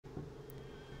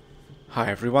Hi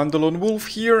everyone, delonewolf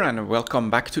here and welcome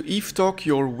back to EVE Talk,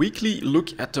 your weekly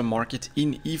look at the market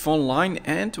in EVE Online.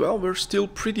 And well, we're still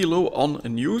pretty low on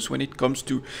news when it comes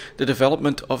to the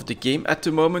development of the game at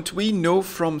the moment. We know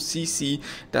from CC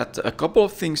that a couple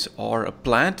of things are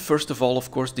planned. First of all, of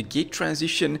course, the gate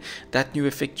transition, that new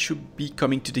effect should be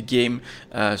coming to the game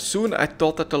soon. I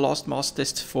thought that the last mass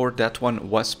test for that one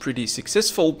was pretty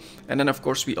successful. And then of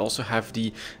course we also have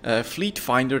the fleet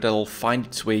finder that will find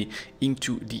its way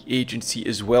into the agency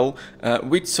as well,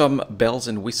 with some bells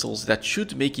and whistles that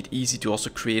should make it easy to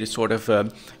also create a sort of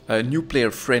new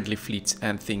player friendly fleets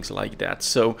and things like that.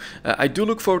 So I do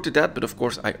look forward to that, but of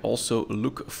course I also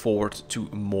look forward to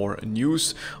more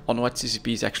news on what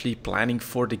CCP is actually planning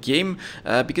for the game,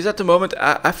 because at the moment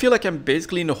I feel like I'm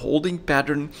basically in a holding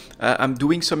pattern. I'm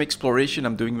doing some exploration,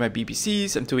 I'm doing my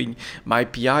BBCs, I'm doing my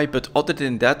PI, but other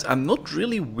than that I'm not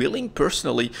really willing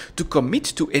personally to commit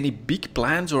to any big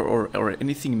plans or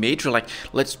anything major, like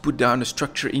let's put down a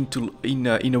structure in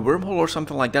a wormhole or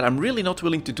something like that. I'm really not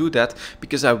willing to do that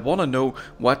because I want to know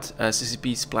what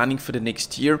CCP is planning for the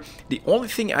next year. The only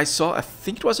thing I saw, I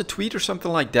think it was a tweet or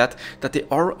something like that, that they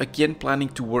are again planning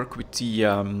to work with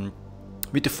the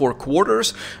 4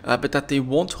 quarters, but that they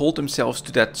won't hold themselves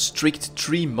to that strict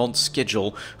 3-month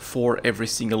schedule for every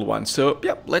single one. So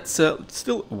yeah, let's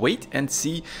still wait and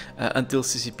see until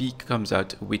CCP comes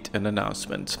out with an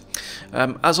announcement.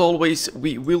 As always,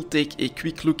 we will take a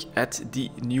quick look at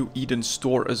the new Eden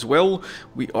store as well.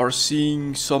 We are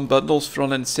seeing some bundles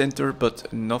front and center,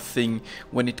 but nothing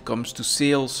when it comes to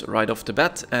sales right off the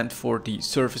bat, and for the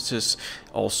services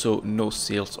also no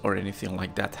sales or anything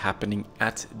like that happening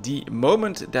at the moment.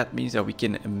 That means that we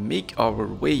can make our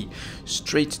way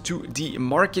straight to the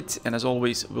market, and as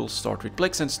always we'll start with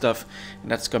plex and stuff,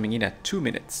 and that's coming in at 2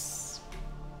 minutes.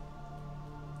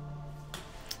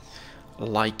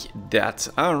 Like that.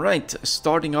 Alright,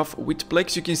 starting off with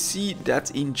plex, you can see that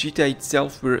in GTA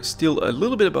itself we're still a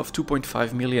little bit above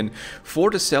 2.5 million for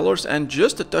the sellers and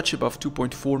just a touch above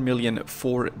 2.4 million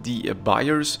for the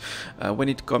buyers. When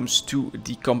it comes to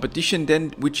the competition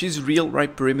then, which is real,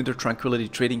 right, Perimeter, Tranquility,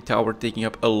 Trading Tower taking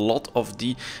up a lot of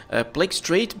the plex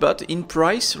trade, but in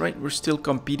price, right, we're still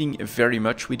competing very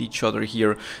much with each other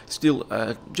here, still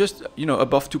just, you know,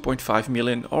 above 2.5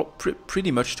 million or pretty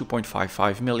much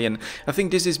 2.55 million. I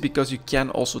think this is because you can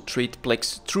also trade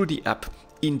plex through the app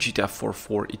in GTA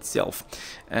 4.4 itself.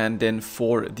 And then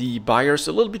for the buyers,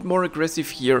 a little bit more aggressive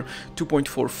here,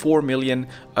 2.44 million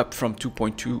up from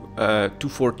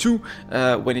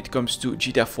 2.242 when it comes to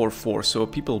GTA 4.4. So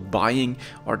people buying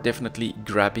are definitely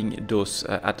grabbing those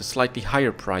at a slightly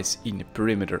higher price in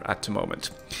Perimeter at the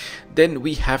moment. Then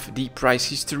we have the price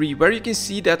history, where you can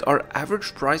see that our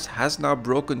average price has now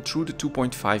broken through the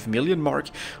 2.5 million mark.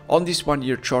 On this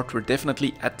 1-year chart, we're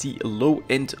definitely at the low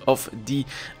end of the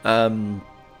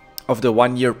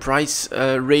 1-year price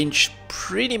range,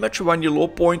 pretty much a 1-year low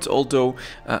point, although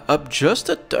up just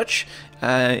a touch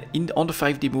on the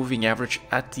 5-day moving average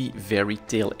at the very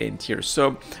tail end here.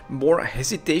 So more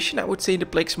hesitation, I would say, in the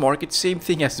plex market. Same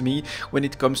thing as me when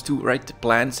it comes to the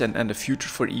plans and the future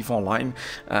for EVE Online.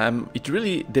 It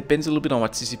really depends a little bit on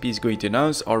what CCP is going to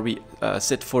announce. Are we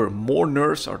set for more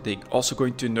nerfs? Are they also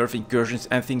going to nerf incursions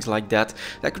and things like that?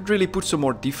 That could really put some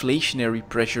more deflationary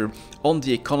pressure on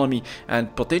the economy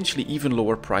and potentially even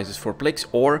lower prices for plex.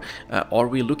 Or are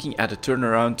we looking at a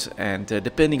turnaround, and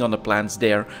depending on the plans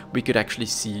there, we could actually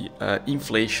see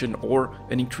inflation or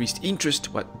an increased interest,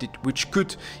 which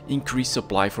could increase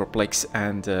supply for plex,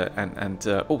 and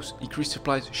increased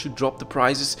supplies should drop the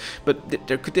prices, but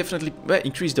there could definitely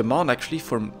increase demand actually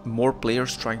for more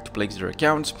players trying to plex their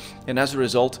accounts, and as a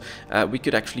result we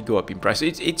could actually go up in price. So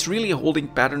it's really a holding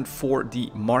pattern for the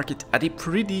market at a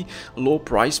pretty low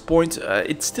price point.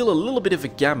 It's still a little bit of a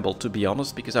gamble, to be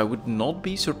honest, because I would not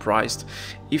be surprised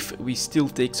if we still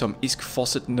take some ISK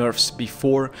faucet nerfs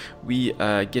before we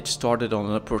get started on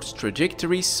an upwards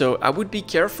trajectory. So I would be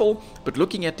careful, but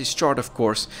looking at this chart, of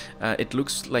course, it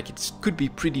looks like it could be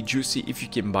pretty juicy if you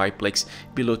can buy plex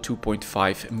below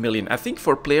 2.5 million. I think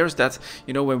for players that,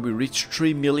 you know, when we reach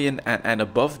 3 million and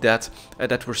above that,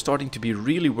 that we're starting to be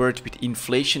really worried with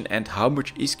inflation and how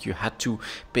much ISK you had to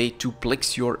pay to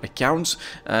plex your accounts.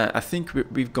 I think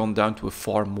we've gone down to a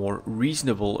far more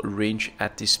reasonable range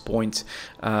at this point.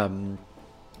 I'm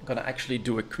gonna actually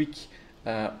do a quick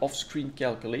off-screen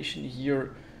calculation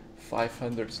here.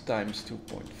 500 times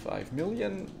 2.5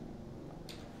 million,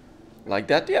 like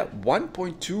that. Yeah,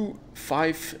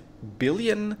 1.25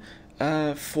 billion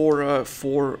for a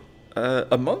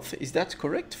month. Is that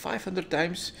correct? 500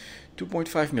 times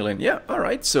 2.5 million. Yeah, all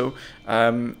right. So,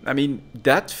 I mean,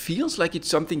 that feels like it's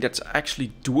something that's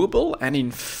actually doable. And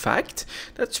in fact,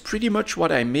 that's pretty much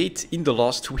what I made in the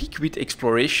last week with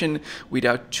exploration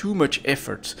without too much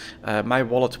effort. My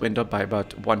wallet went up by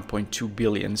about 1.2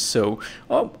 billion. So,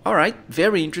 oh, all right.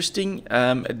 Very interesting.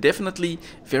 Definitely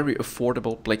very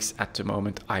affordable Plex at the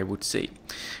moment, I would say.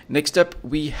 Next up,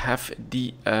 we have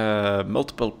the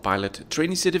multiple pilot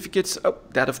training certificates. Oh,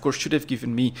 that of course should have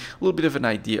given me a little bit of an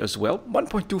idea as well.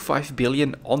 1.25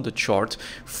 billion on the chart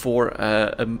for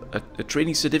a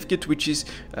training certificate, which is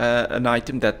an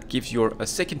item that gives your a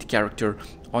second character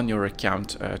on your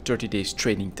account 30 days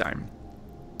training time.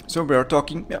 So we are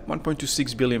talking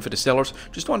 1.26 billion for the sellers,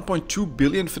 just 1.2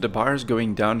 billion for the buyers,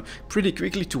 going down pretty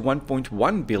quickly to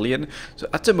 1.1 billion. So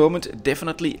at the moment,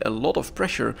 definitely a lot of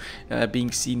pressure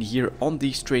being seen here on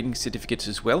these trading certificates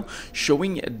as well,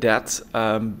 showing that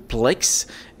Plex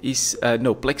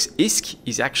ISK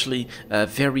is actually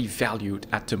very valued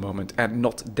at the moment and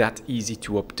not that easy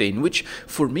to obtain, which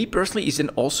for me personally is then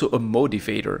also a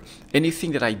motivator.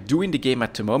 Anything that I do in the game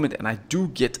at the moment and I do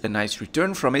get a nice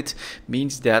return from it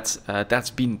means that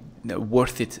that's been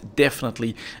worth it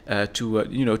definitely to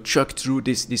you know, chuck through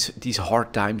these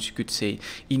hard times, you could say,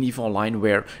 in EVE Online,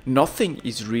 where nothing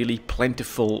is really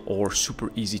plentiful or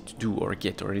super easy to do or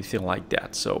get or anything like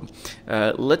that. So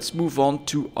let's move on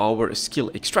to our skill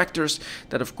extractors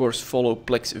that of course follow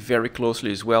Plex very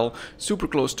closely as well. Super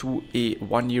close to a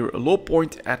 1-year low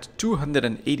point at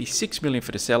 286 million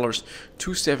for the sellers,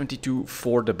 272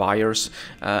 for the buyers.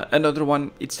 Another one,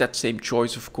 it's that same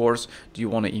choice, of course. Do you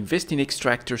want to invest in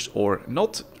extractors or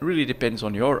not? Really depends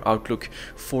on your outlook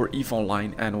for EVE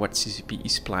Online and what CCP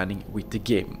is planning with the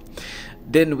game.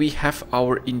 Then we have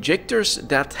our injectors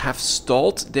that have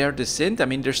stalled their descent. I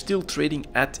mean, they're still trading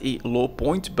at a low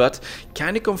point, but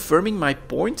kind of confirming my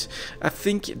point. I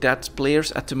think that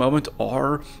players at the moment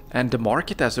are, and the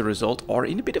market as a result, are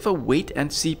in a bit of a wait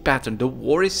and see pattern. The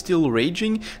war is still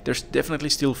raging. There's definitely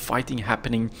still fighting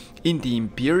happening in the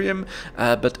Imperium,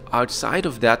 but outside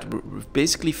of that, we've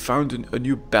basically found a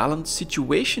new balanced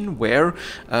situation where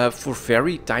for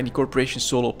very tiny corporation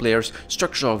solo players,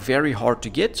 structures are very hard to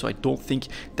get. So I don't think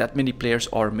that many players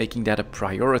are making that a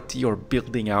priority, or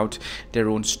building out their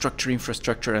own structure,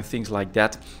 infrastructure and things like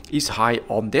that is high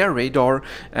on their radar.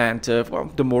 And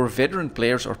well, the more veteran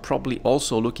players are probably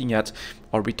also looking at,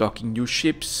 are we talking new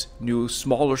ships, new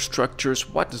smaller structures?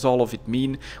 What does all of it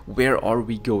mean? Where are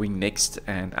we going next?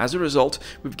 And as a result,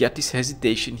 we've got this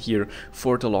hesitation here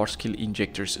for the large scale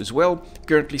injectors as well.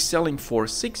 Currently selling for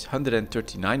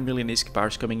 639 million ISK,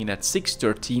 buyers coming in at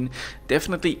 613.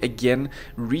 Definitely, again,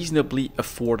 reasonably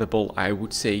affordable, I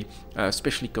would say,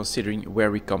 especially considering where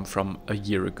we come from a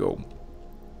year ago.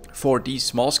 For these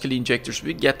small scale injectors,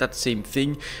 we get that same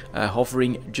thing,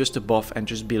 hovering just above and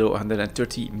just below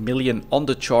 130 million on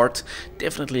the chart.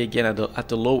 Definitely again at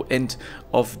the low end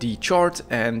of the chart,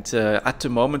 and at the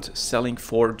moment selling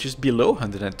for just below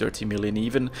 130 million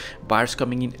even. Buyers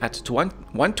coming in at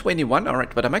 121. All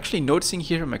right, but I'm actually noticing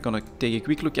here, I'm gonna take a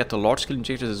quick look at the large scale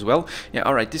injectors as well. Yeah,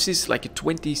 all right, this is like a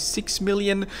 26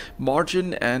 million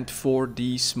margin, and for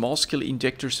the small scale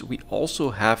injectors we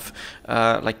also have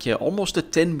almost a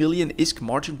 10 million ISK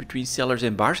margin between sellers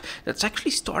and buyers. That's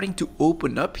actually starting to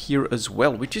open up here as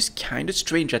well, which is kind of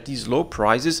strange. At these low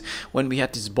prices, when we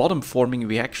had this bottom forming,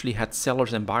 we actually had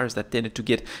sellers and buyers that tended to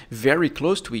get very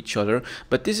close to each other,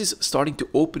 but this is starting to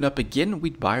open up again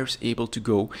with buyers able to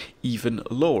go even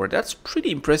lower. That's pretty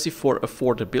impressive for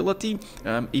affordability.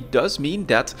 It does mean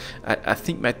that I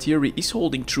think my theory is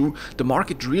holding true. The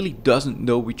market really doesn't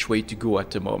know which way to go at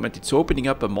the moment. It's opening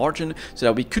up a margin so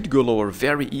that we could go lower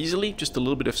very easily. Just a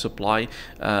little bit of supply,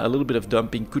 a little bit of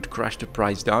dumping could crash the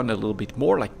price down a little bit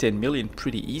more, like 10 million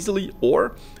pretty easily,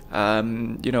 or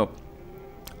you know,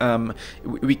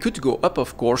 we could go up,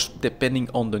 of course, depending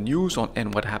on the news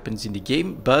and what happens in the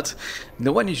game, but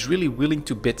no one is really willing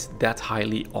to bet that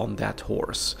highly on that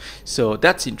horse. So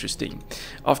that's interesting.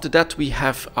 After that, we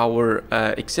have our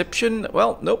exception.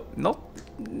 Well, nope, not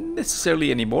necessarily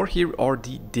anymore. Here are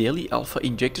the daily alpha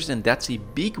injectors, and that's a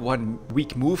big 1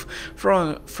 week move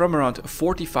from around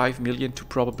 45 million to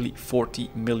probably 40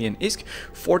 million ISK,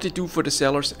 42 for the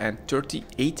sellers and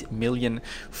 38 million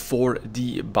for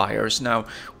the buyers. Now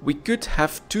we could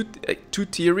have two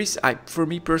theories. For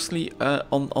me personally,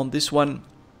 on this one,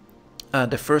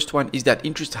 The first one is that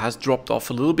interest has dropped off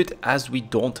a little bit as we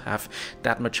don't have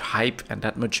that much hype and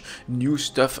that much new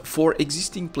stuff for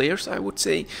existing players, I would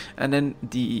say. And then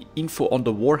the info on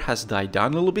the war has died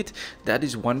down a little bit. That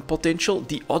is one potential.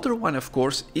 The other one, of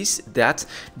course, is that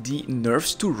the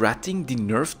nerfs to ratting, the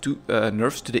nerfs to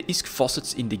the ISK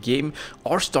faucets in the game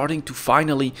are starting to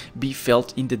finally be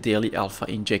felt in the daily alpha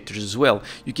injectors as well.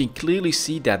 You can clearly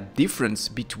see that difference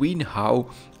between how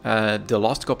the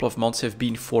last couple of months have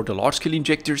been for the large scale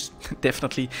injectors,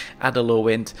 definitely at the low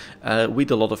end with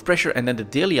a lot of pressure, and then the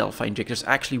daily alpha injectors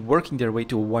actually working their way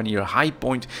to a 1 year high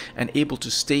point and able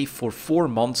to stay for 4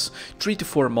 months, 3 to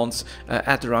 4 months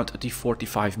at around the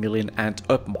 45 million and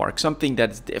up mark. Something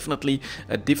that's definitely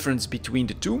a difference between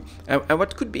the two. And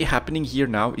what could be happening here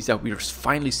now is that we're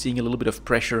finally seeing a little bit of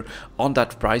pressure on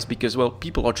that price because, well,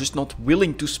 people are just not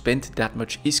willing to spend that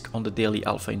much ISK on the daily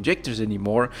alpha injectors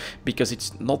anymore because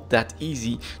it's not that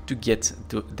easy to get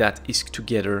that ISK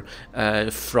together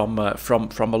from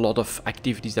a lot of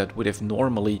activities that would have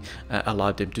normally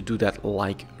allowed them to do that,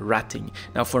 like ratting.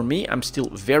 Now for me, I'm still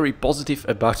very positive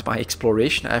about my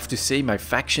exploration. I have to say my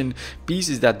faction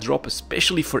pieces that drop,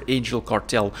 especially for Angel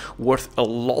Cartel, worth a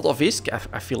lot of ISK.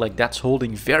 I feel like that's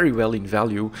holding very well in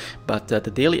value, but the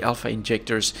daily alpha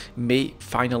injectors may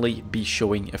finally be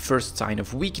showing a first sign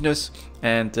of weakness.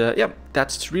 And yeah,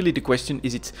 that's really the question.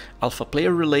 Is it alpha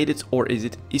player related or is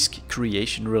it ISK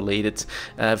creation related?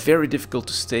 Very difficult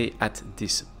to say at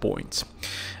this point.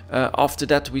 After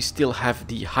that, we still have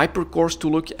the hypercores to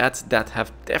look at that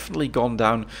have definitely gone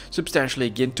down substantially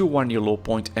again to 1 year low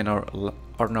point and are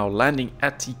now landing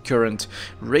at the current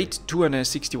rate,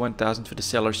 261,000 for the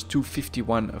sellers,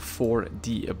 251 for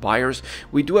the buyers.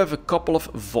 We do have a couple of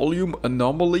volume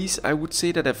anomalies, I would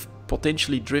say, that have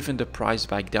potentially driven the price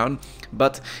back down,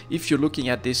 but if you're looking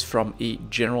at this from a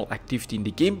general activity in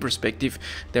the game perspective,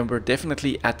 then we're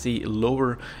definitely at a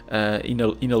lower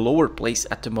in a lower place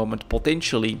at the moment,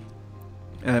 potentially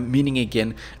meaning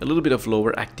again a little bit of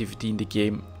lower activity in the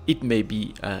game. It may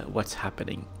be what's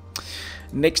happening.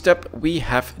 Next up, we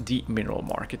have the mineral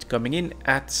market coming in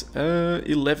at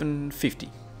 1150.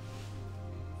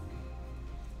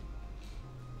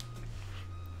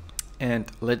 And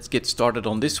let's get started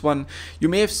on this one. You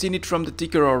may have seen it from the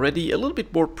ticker already, a little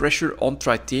bit more pressure on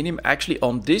titanium, actually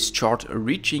on this chart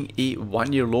reaching a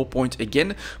 1 year low point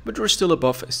again, but we're still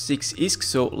above 6 ISK,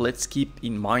 so let's keep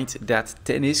in mind that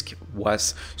 10 ISK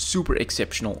was super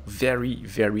exceptional, very,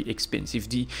 very expensive.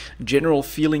 The general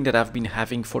feeling that I've been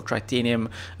having for titanium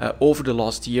over the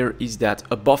last year is that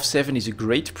above 7 is a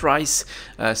great price,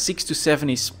 6 to 7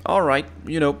 is alright,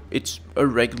 you know, it's a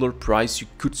regular price. You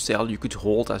could sell, you could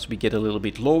hold as we get a little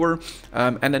bit lower,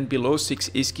 and then below 6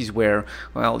 ISK is where,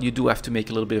 well, you do have to make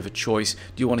a little bit of a choice.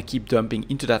 Do you want to keep dumping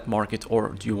into that market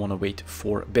or do you want to wait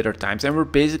for better times? And we're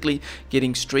basically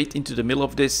getting straight into the middle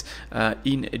of this.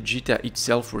 In JITA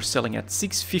itself, we're selling at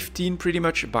 615 pretty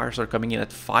much, buyers are coming in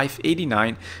at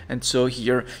 589, and so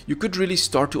here you could really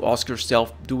start to ask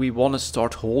yourself, do we want to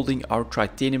start holding our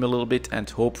titanium a little bit and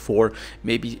hope for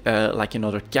maybe like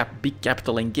another big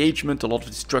capital engagement? A lot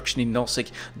of destruction in Nosek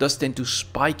does tend to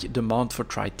spike demand for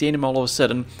titanium all of a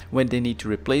sudden when they need to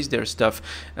replace their stuff.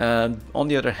 On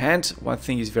the other hand, one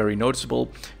thing is very noticeable: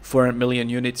 400 million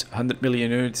units, 100 million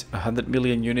units, 100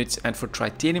 million units, and for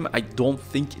titanium I don't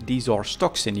think these are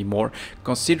stocks anymore,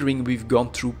 considering we've gone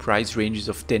through price ranges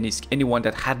of 10 ISK. Anyone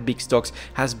that had big stocks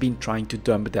has been trying to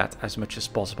dump that as much as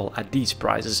possible at these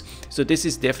prices. So this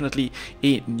is definitely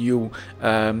a new,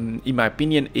 in my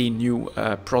opinion, a new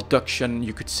production,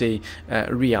 you could say,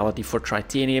 reality for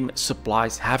titanium.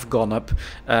 Supplies have gone up,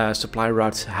 supply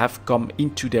routes have come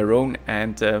into their own,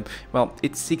 and well,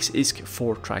 it's 6 ISK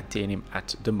for titanium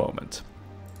at the moment,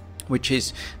 which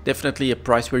is definitely a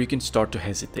price where you can start to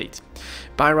hesitate.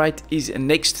 Pyrite is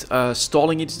next,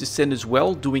 stalling its descent as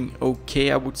well, doing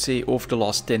okay, I would say, over the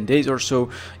last 10 days or so.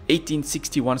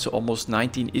 1861, so almost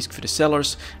 19 ISK for the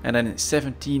sellers, and then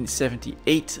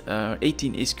 1778,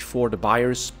 18 ISK for the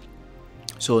buyers.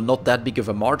 So not that big of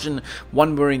a margin.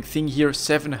 One worrying thing here,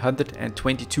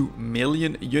 722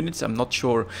 million units. I'm not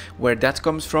sure where that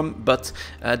comes from, but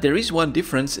there is one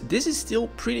difference. This is still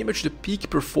pretty much the peak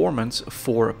performance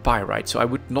for Pyrite. So I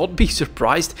would not be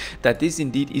surprised that this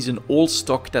indeed is an old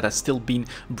stock that has still been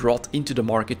brought into the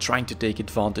market, trying to take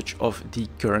advantage of the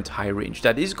current high range.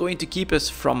 That is going to keep us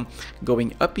from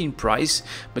going up in price,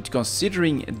 but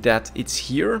considering that it's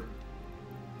here,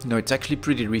 No, it's actually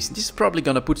pretty recent. This is probably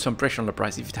gonna put some pressure on the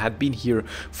price. If it had been here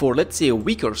for, let's say, a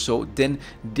week or so, then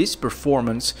this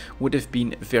performance would have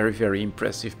been very, very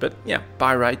impressive. But yeah,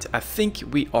 pyrite, I think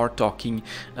we are talking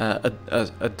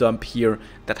a dump here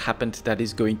that happened that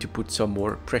is going to put some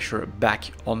more pressure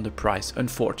back on the price,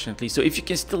 unfortunately. So if you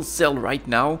can still sell right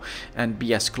now and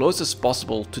be as close as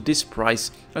possible to this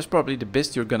price, that's probably the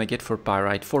best you're gonna get for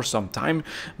pyrite for some time.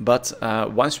 But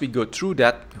once we go through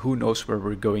that, who knows where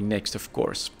we're going next, of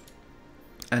course.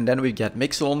 And then we get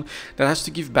Mexalon that has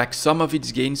to give back some of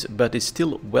its gains, but is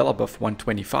still well above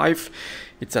 125.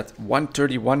 It's at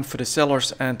 131 for the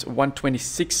sellers and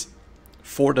 126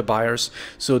 for the buyers.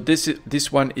 So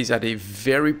this one is at a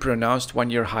very pronounced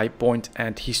one-year high point,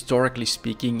 and historically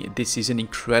speaking, this is an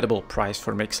incredible price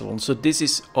for Mexalon. So this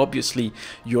is obviously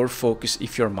your focus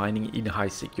if you're mining in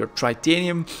HiSec. Your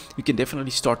titanium, you can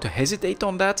definitely start to hesitate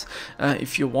on that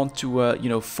if you want to you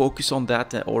know, focus on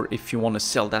that, or if you want to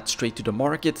sell that straight to the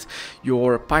market.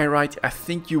 Your pyrite, I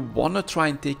think you want to try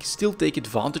and still take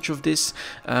advantage of this.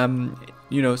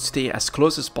 You know, stay as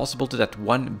close as possible to that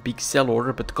one big sell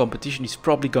order, but the competition is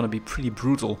probably going to be pretty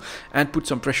brutal and put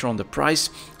some pressure on the price.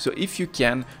 So if you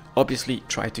can, obviously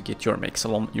try to get your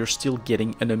Mexalon. You're still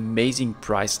getting an amazing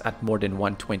price at more than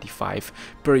 125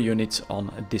 per unit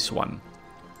on this one.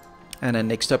 And then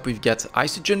next up we've got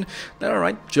Isogen that,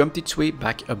 alright, jumped its way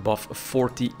back above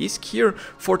 40 ISK here,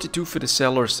 42 for the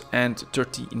sellers and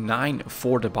 39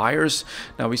 for the buyers.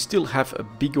 Now we still have a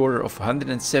big order of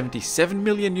 177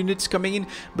 million units coming in,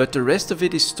 but the rest of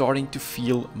it is starting to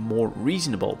feel more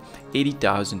reasonable.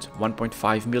 80,000,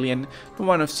 1.5 million,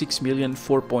 one of 6 million,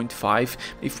 4.5.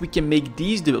 If we can make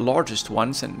these the largest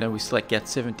ones, and then we still get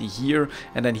 70 here,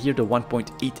 and then here the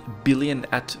 1.8 billion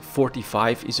at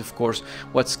 45 is of course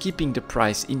what's keeping the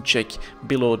price in check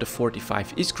below the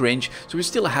 45 ISK range. So we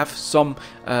still have some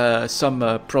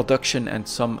production and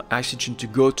some Isogen to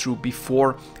go through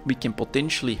before we can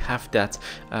potentially have that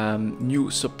new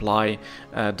supply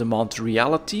demand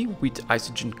reality, with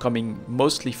Isogen coming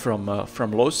mostly from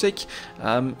low-sec.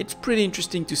 It's pretty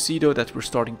interesting to see though that we're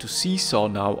starting to seesaw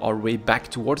now our way back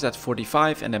towards that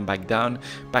 45 and then back down,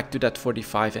 back to that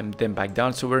 45 and then back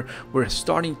down. So we're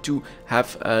starting to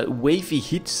have wavy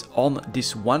hits on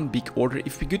this one big order.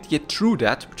 If we could get through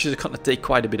that, which is gonna take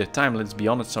quite a bit of time, let's be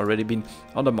honest, it's already been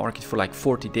on the market for like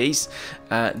 40 days,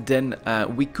 then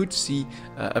we could see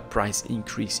a price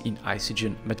increase in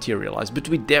Isogen materialize. But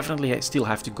we definitely still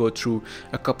have to go through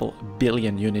a couple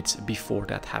billion units before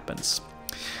that happens.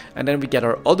 And then we get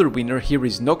our other winner. Here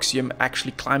is Noxium,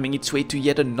 actually climbing its way to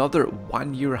yet another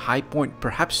one-year high point,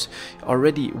 perhaps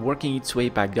already working its way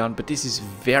back down, but this is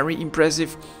very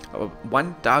impressive.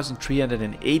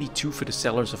 1,382 for the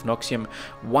sellers of Noxium,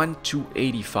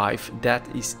 1,285. That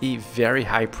is a very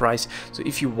high price. So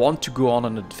if you want to go on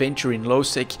an adventure in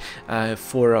low-sec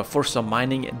for some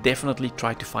mining, definitely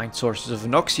try to find sources of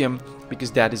Noxium,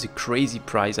 because that is a crazy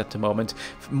price at the moment,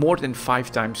 more than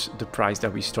 5 times the price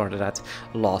that we started at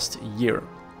last year.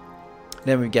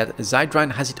 Then we get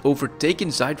Zydrine. Has it overtaken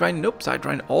Zydrine? Nope,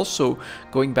 Zydrine also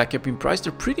going back up in price.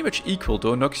 They're pretty much equal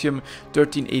though. Noxium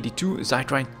 1382,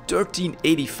 Zydrine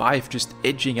 1385, just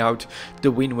edging out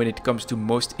the win when it comes to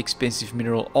most expensive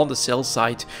mineral on the sell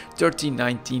side.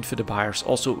 1319 for the buyers,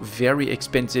 also very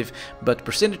expensive, but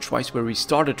percentage wise where we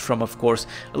started from, of course,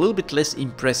 a little bit less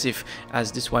impressive,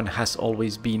 as this one has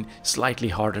always been slightly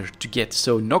harder to get.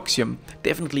 So Noxium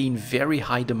definitely in very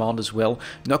high demand as well.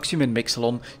 Noxium and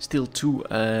Mexalon still two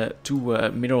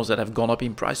minerals that have gone up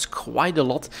in price quite a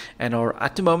lot and are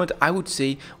at the moment, I would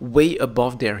say, way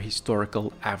above their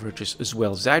historical averages as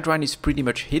well. Zydrine is pretty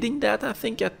much hitting that, I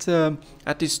think, at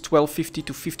this 1250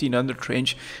 to 1500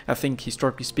 range. I think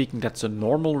historically speaking that's a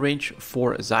normal range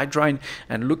for Zydrine.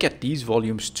 And look at these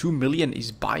volumes, 2 million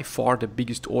is by far the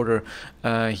biggest order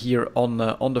here on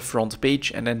the front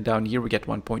page, and then down here we get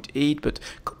 1.8, but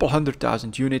a couple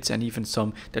 100,000 units, and even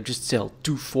some that just sell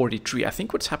 243. I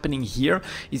think what's happening here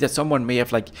is that someone may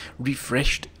have like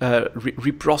refreshed,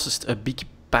 reprocessed a big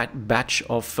batch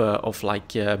of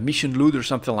like mission loot or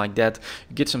something like that.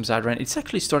 You get some Zydrine. It's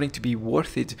actually starting to be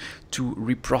worth it to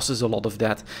reprocess a lot of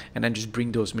that and then just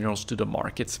bring those minerals to the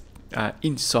market.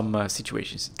 In some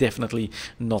situations, definitely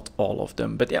not all of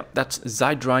them. But yeah, that's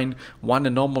Zydrine, one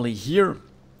anomaly here.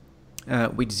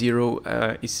 with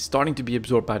 0 is starting to be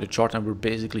absorbed by the chart, and we're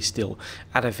basically still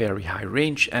at a very high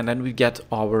range. And then we get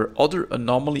our other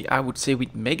anomaly, I would say,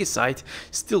 with Megasite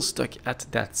still stuck at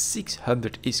that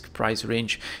 600 ISK price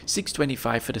range,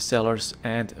 625 for the sellers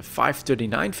and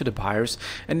 539 for the buyers.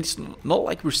 And it's not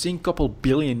like we're seeing a couple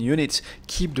billion units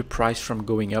keep the price from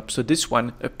going up. So this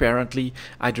one apparently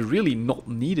either really not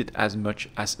needed as much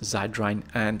as Zydrine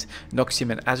and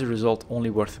Noxium, and as a result only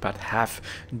worth about half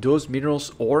those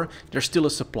minerals, or there's still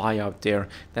a supply out there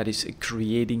that is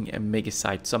creating a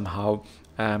Megasite somehow,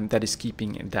 that is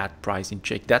keeping that price in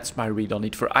check. That's my read on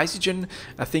it. For Isogen,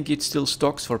 I think it still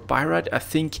stocks. For Pyrite, I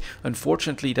think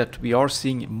unfortunately that we are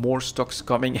seeing more stocks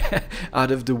coming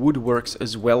out of the woodworks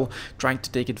as well, trying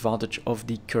to take advantage of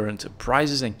the current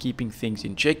prices and keeping things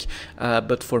in check.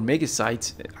 But for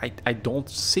Megasite, I don't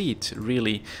see it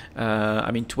really.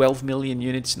 I mean, 12 million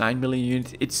units, 9 million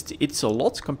units, it's a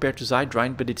lot compared to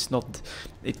Zydrine, but it's not.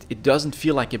 It doesn't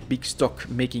feel like a big stock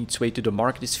making its way to the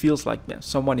market. This feels like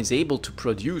someone is able to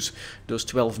produce those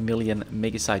 12 million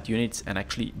Megasite units and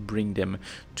actually bring them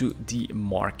to the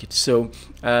market. So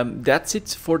that's it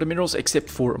for the minerals, except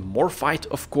for Morphite,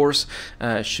 of course.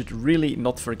 Should really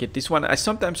not forget this one. I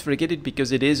sometimes forget it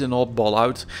because it is an oddball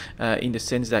out in the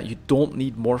sense that you don't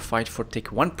need Morphite for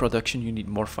Tech 1 production, you need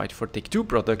Morphite for Tech 2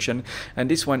 production. And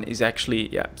this one is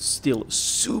actually still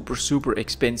super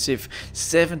expensive.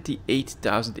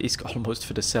 78,000 ISK almost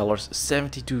for the sellers,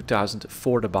 72,000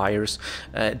 for the buyers.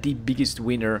 The biggest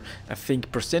winner, I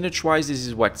think percentage wise, this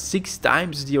is what, 6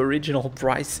 times the original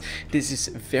price. This is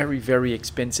very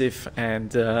expensive,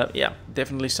 and yeah,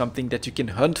 definitely something that you can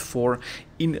hunt for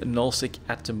in nullsec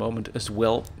at the moment as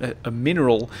well. A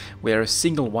mineral where a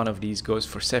single one of these goes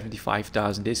for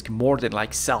 75,000 ISK, more than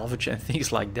like salvage and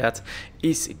things like that,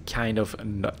 is kind of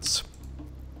nuts.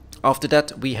 After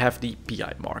that we have the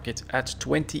PI market at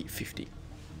 2050.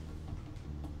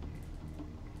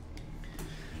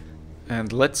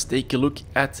 And let's take a look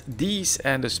at these,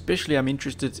 and especially I'm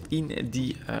interested in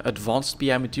the advanced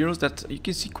PI materials that you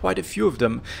can see quite a few of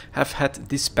them have had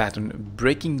this pattern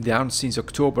breaking down since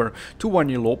October to 1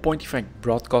 year low point. In fact,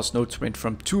 broadcast nodes went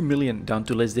from 2 million down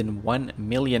to less than 1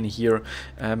 million here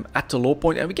at the low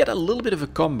point, and we get a little bit of a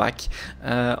comeback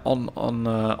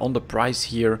on the price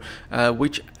here,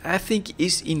 which I think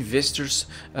is investors,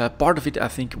 part of it I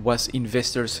think was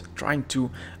investors trying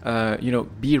to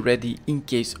be ready in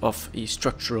case of a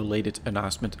structure related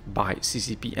announcement by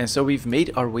CCP. And so we've made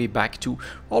our way back to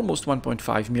almost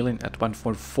 1.5 million at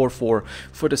 1.44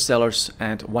 for the sellers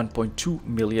and 1.2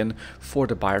 million for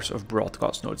the buyers of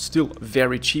broadcast nodes. Still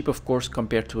very cheap, of course,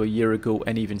 compared to a year ago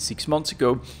and even 6 months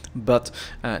ago, but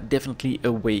definitely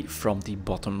away from the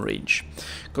bottom range.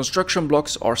 Construction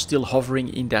blocks are still hovering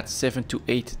in that 7,000 to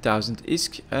 8,000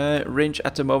 ISK range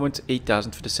at the moment.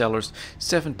 8,000 for the sellers,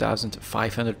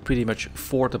 7,500 pretty much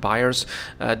for the buyers.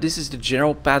 This is the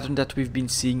general pattern that we've been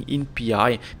seeing in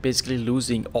PI, basically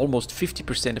losing almost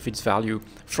 50% of its value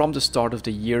from the start of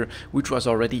the year, which was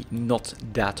already not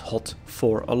that hot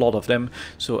for a lot of them.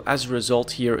 So as a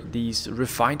result here, these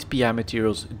refined PI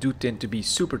materials do tend to be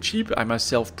super cheap. I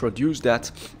myself produce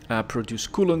that. I produce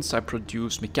coolants, I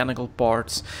produce mechanical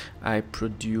parts, I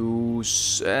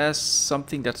produce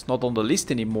something that's not on the list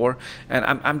anymore, and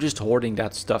I'm just hoarding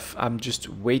that stuff. I'm just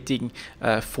waiting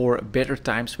for better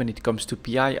times when it comes to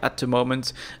PI at the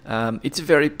moment. It's a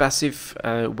very passive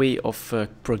way of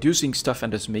producing stuff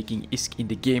and thus making ISK in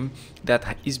the game that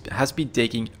has been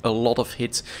taking a lot of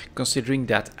hits, considering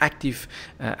that active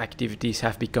activities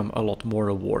have become a lot more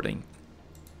rewarding.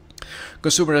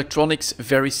 Consumer electronics,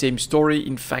 very same story.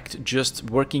 In fact, just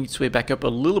working its way back up a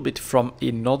little bit from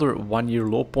another 1 year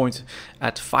low point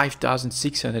at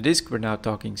 5,600 ISK. We're now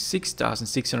talking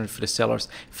 6,600 for the sellers,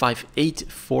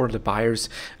 5,800 for the buyers.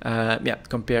 Yeah,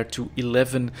 compared to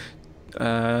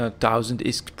 11,000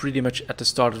 is pretty much at the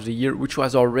start of the year, which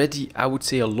was already, I would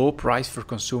say, a low price for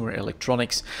consumer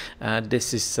electronics.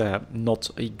 This is not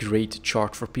a great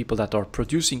chart for people that are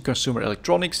producing consumer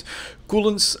electronics.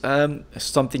 Coolants,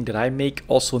 something that I make,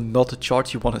 also not a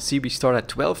chart you want to see. We start at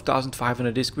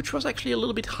 12,500 ISK, which was actually a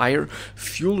little bit higher.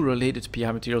 Fuel related PI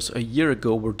materials a year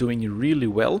ago were doing really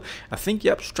well. I think,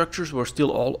 yep, structures were still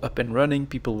all up and running.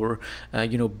 People were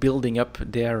building up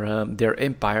their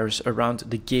empires around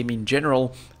the game in general.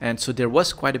 general, and so there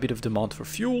was quite a bit of demand for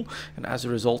fuel, and as a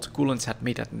result coolants had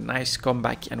made a nice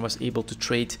comeback and was able to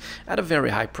trade at a very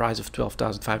high price of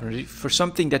 12,500 for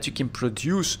something that you can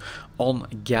produce on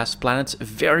gas planets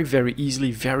very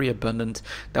easily, very abundant.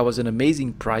 That was an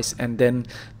amazing price, and then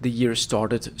the year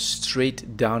started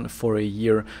straight down for a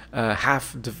year,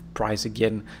 half the price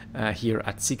again here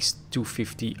at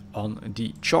 6,250 on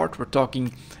the chart. We're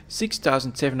talking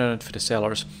 6,700 for the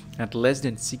sellers and less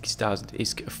than 6,000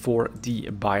 ISK for the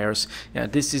buyers.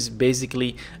 This is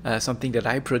basically something that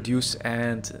I produce,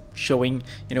 and showing,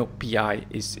 you know, PI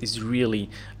is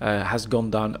really has gone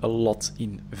down a lot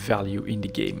in value in the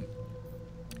game.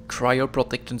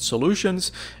 Cryoprotectant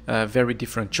solutions, very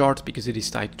different chart because it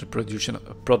is tied to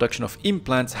production of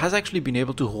implants, has actually been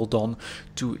able to hold on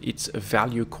to its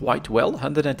value quite well.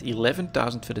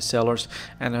 111,000 for the sellers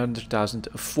and 100,000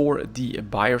 for the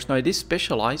buyers. Now it is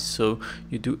specialized, so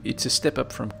it's a step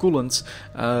up from coolants,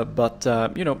 but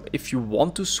you know, if you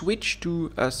want to switch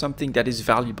to something that is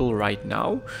valuable right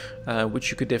now,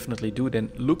 which you could definitely do,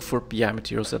 then look for PI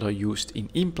materials that are used in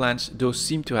implants. Those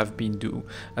seem to have been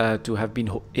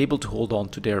able to hold on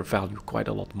to their value quite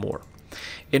a lot more.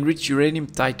 Enriched uranium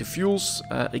tied to fuels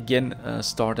again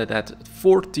started at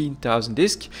 14,000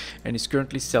 ISK and is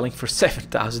currently selling for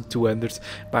 7,200.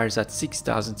 Buyers at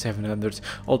 6,700.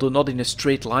 Although not in a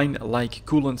straight line like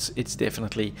coolants, it's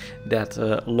definitely that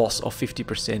loss of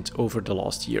 50% over the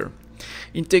last year.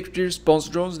 Integrity response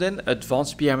drones, then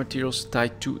advanced PI materials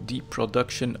tied to the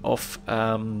production of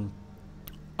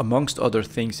amongst other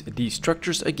things these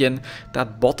structures. Again,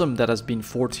 that bottom that has been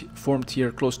formed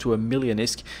here close to 1 million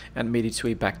ISK and made its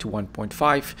way back to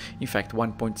 1.5, in fact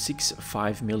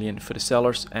 1.65 million for the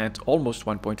sellers and almost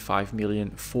 1.5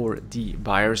 million for the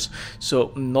buyers.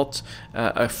 So not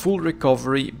a full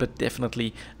recovery, but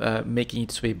definitely making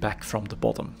its way back from the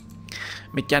bottom.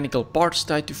 Mechanical parts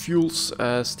tied to fuels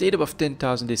stayed above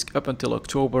 10,000 ISK up until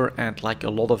October, and like a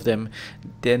lot of them,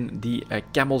 then the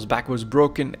camel's back was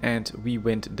broken and we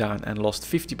went down and lost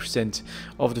 50%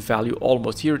 of the value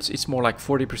almost. Here it's more like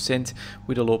 40%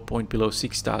 with a low point below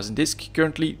 6,000 ISK.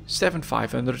 Currently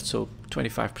 7,500, so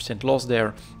 25% loss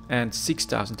there, and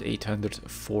 6,800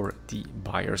 for the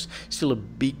buyers. Still a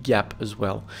big gap as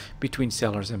well between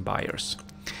sellers and buyers.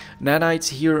 Nanites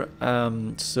here,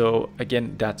 so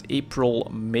again that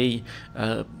April-May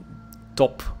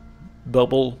top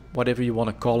bubble, whatever you want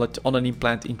to call it, on an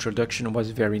implant introduction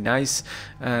was very nice,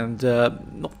 and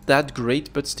not that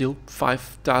great, but still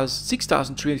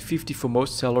 6,350 for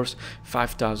most sellers,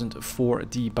 5,000 for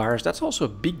the buyers. That's also a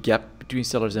big gap between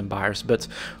sellers and buyers, but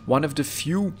one of the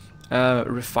few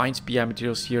refined PI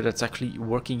materials here that's actually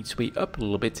working its way up a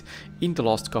little bit in the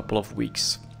last couple of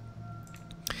weeks.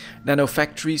 Nano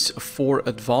factories for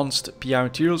advanced PI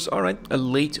materials. All right, a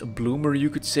late bloomer, you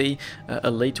could say,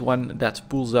 a late one that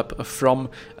pulls up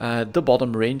from the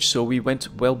bottom range. So we went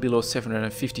well below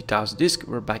 750,000 ISK.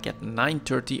 We're back at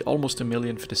 930, almost 1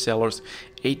 million for the sellers,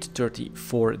 830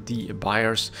 for the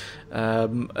buyers.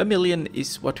 1 million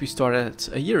is what we started at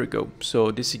a year ago. So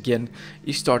this again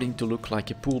is starting to look like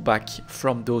a pullback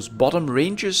from those bottom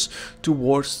ranges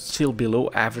towards still below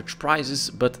average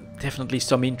prices, but definitely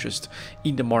some interest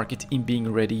in the market in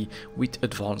being ready with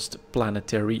advanced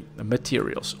planetary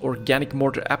materials. Organic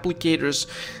mortar applicators,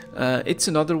 it's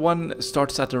another one,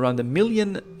 starts at around 1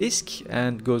 million ISK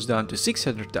and goes down to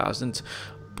 600,000,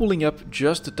 pulling up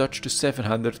just a touch to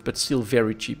 700, but still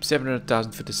very cheap.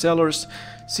 700,000 for the sellers,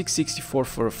 664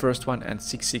 for the first one, and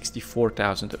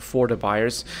 664,000 for the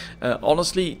buyers.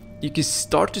 Honestly, you can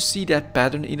start to see that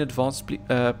pattern in advanced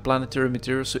planetary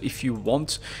materials. So if you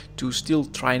want to still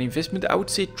try an investment, I would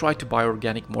say try to buy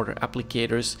organic mortar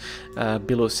applicators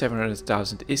below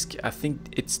 700,000 ISK. I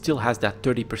think it still has that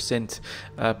 30%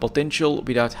 potential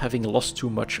without having lost too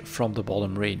much from the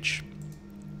bottom range.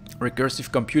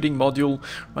 Recursive computing module,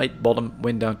 right, bottom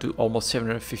went down to almost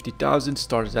 750,000,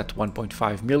 started at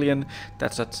 1.5 million.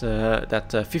 That's at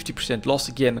that 50% loss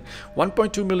again.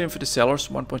 1.2 million for the sellers,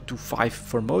 1.25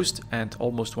 for most, and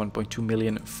almost 1.2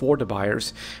 million for the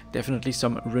buyers. Definitely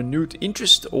some renewed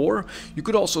interest, or you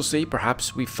could also say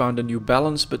perhaps we found a new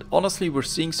balance, but honestly we're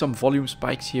seeing some volume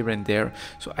spikes here and there,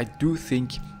 so I do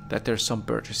think that there's some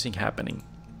purchasing happening.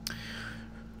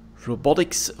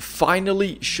 Robotics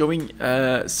finally showing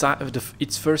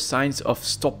its first signs of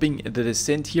stopping the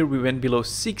descent here. We went below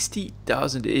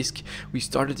 60,000 ISK. We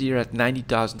started here at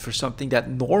 90,000 for something that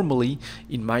normally,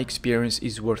 in my experience,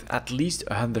 is worth at least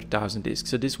 100,000 ISK.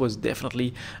 So this was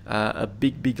definitely a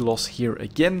big loss here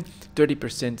again.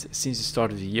 30% since the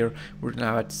start of the year. We're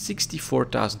now at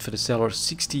 64,000 for the sellers,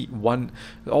 61,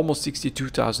 almost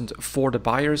 62,000 for the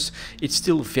buyers. It's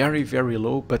still very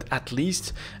low, but at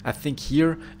least I think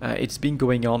here it's been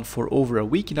going on for over a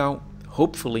week now.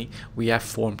 Hopefully we have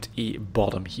formed a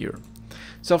bottom here.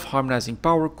 Self-harmonizing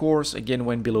power cores again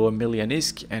went below a million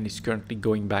ISK and is currently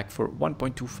going back for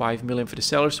 1.25 million for the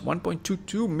sellers,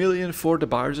 1.22 million for the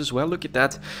buyers as well. Look at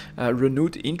that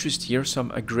renewed interest here.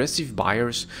 Some aggressive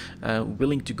buyers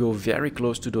willing to go very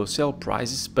close to those sell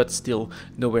prices, but still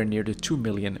nowhere near the 2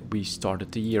 million we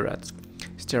started the year at.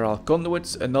 Sterile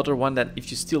conduits, another one that if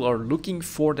you still are looking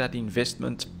for that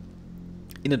investment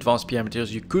in advanced PI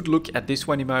materials, you could look at this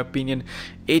one in my opinion.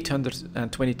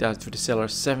 820,000 for the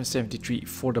sellers, 773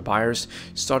 for the buyers.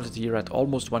 Started the year at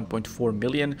almost 1.4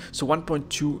 million, so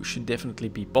 1.2 should definitely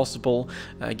be possible.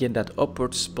 Again, that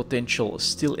upwards potential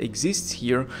still exists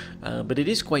here, but it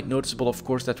is quite noticeable, of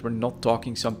course, that we're not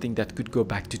talking something that could go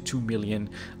back to 2 million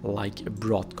like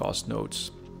broadcast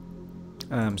nodes.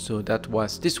 So that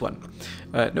was this one.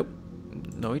 Nope,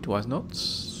 no it was not.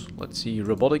 Let's see,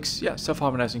 robotics, yeah,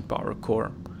 self-harmonizing power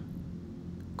core.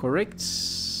 Correct?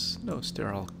 No,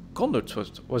 sterile conduits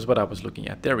was what I was looking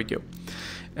at. There we go.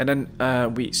 And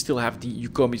then we still have the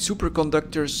Ukomi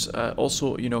superconductors,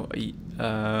 also, you know,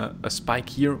 a spike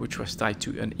here, which was tied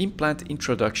to an implant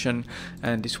introduction.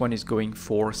 And this one is going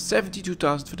for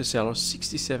 72,000 for the sellers,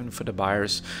 67 for the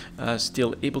buyers.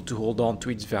 Still able to hold on to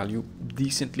its value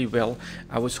decently well.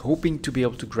 I was hoping to be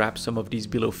able to grab some of these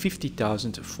below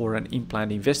 50,000 for an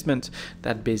implant investment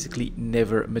that basically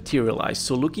never materialized.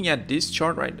 So looking at this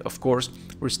chart, right, of course,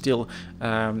 we're still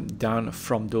down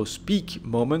from those peak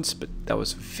moments, but that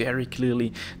was very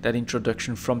clearly that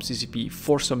introduction from CCP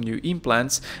for some new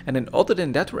implants. And then other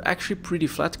than that, we're actually pretty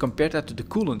flat compared that to the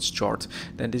coolants chart.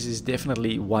 Then this is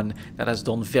definitely one that has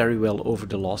done very well over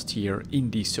the last year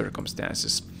in these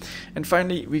circumstances. And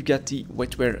finally, we've got the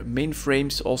wetware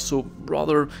mainframes, also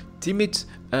rather timid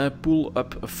pull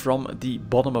up from the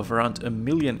bottom of around a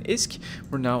million ISK.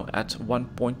 We're now at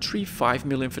 1.35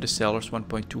 million for the sellers,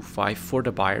 1.25 for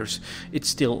the buyers. It's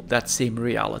still that same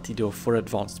reality though for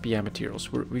advanced PI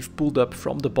materials. We've pulled up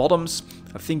from the bottoms.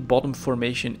 I think bottom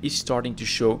formation is starting to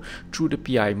show through the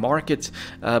PI market,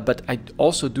 but I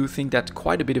also do think that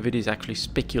quite a bit of it is actually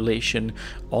speculation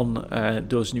on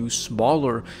those new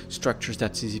smaller structures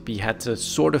that CCP had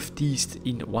sort of teased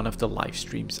in one of the live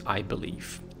streams, I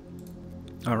believe.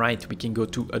 All right, we can go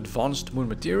to advanced moon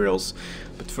materials,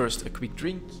 but first a quick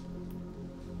drink.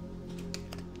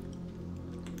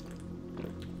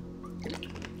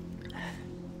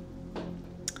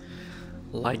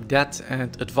 Like that,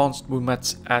 and advanced moon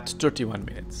mats at 31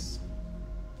 minutes.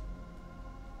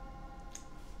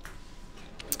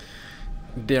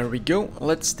 There we go.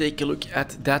 Let's take a look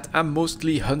at that. I'm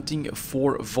mostly hunting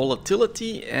for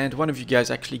volatility, and one of you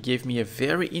guys actually gave me a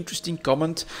very interesting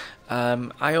comment.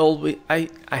 I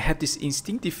had this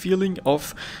instinctive feeling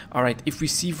of, all right, if we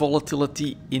see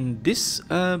volatility in this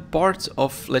part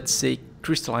of, let's say,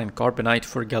 crystalline carbonite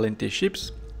for Galente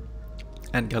ships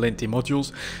and Galente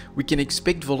modules, we can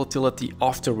expect volatility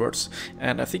afterwards.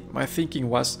 And I think my thinking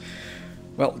was,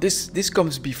 well, this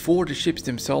comes before the ships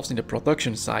themselves in the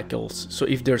production cycles. So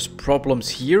if there's problems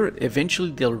here,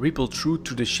 eventually they'll ripple through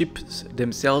to the ships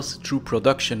themselves through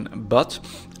production. But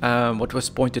what was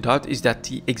pointed out is that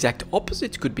the exact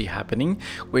opposite could be happening,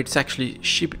 where it's actually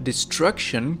ship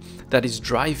destruction that is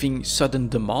driving sudden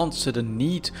demand, sudden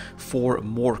need for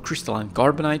more crystalline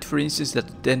carbonite, for instance,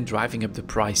 that then driving up the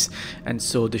price. And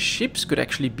so the ships could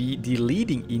actually be the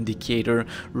leading indicator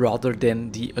rather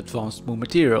than the advanced moon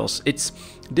materials. It's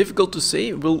difficult to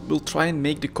say. We'll try and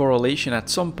make the correlation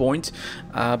at some point,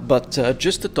 but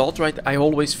just a thought, right? I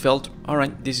always felt, all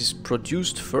right, this is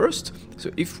produced first. So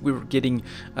if we're getting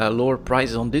lower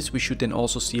prices on this, we should then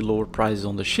also see lower prices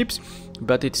on the ships.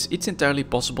 But it's entirely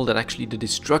possible that actually the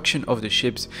destruction of the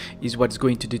ships is what's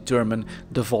going to determine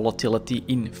the volatility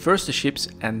in first the ships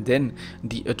and then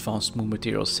the advanced moon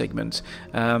materials segment.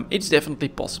 It's definitely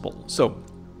possible. So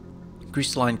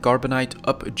crystalline carbonite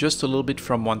up just a little bit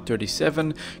from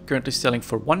 137, currently selling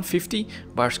for 150,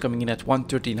 buyers coming in at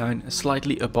 139,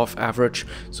 slightly above average,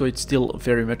 so it's still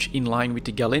very much in line with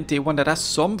the Galente one that has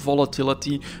some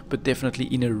volatility, but definitely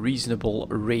in a reasonable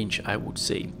range, I would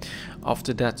say.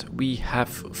 After that we have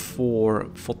for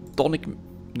photonic,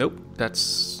 nope,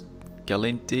 that's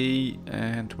Galente,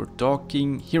 and we're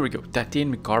talking, here we go,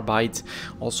 titanium carbide,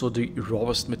 also the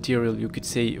rawest material you could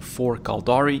say for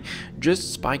Caldari,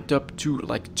 just spiked up to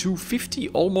like 250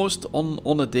 almost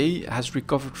on a day, has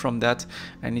recovered from that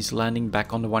and is landing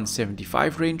back on the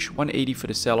 175 range, 180 for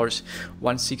the sellers,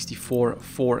 164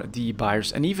 for the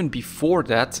buyers. And even before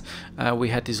that we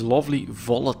had this lovely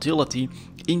volatility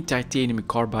in titanium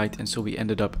carbide, and so we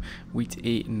ended up with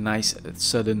a nice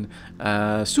sudden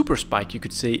super spike, you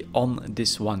could say, on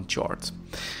this one chart.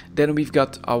 Then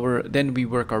we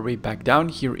work our way back down.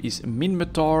 Here is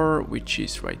Minmetar, which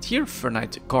is right here,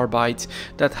 ferrite carbide,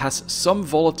 that has some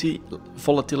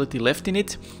volatility left in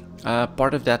it.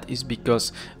 Part of that is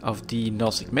because of the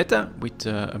Nosik meta, with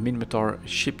a Minmetar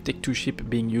ship, Tech2 ship,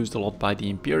 being used a lot by the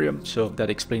Imperium, so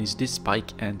that explains this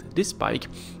spike and this spike.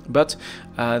 But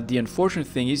the unfortunate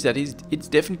thing is that it's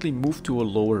definitely moved to a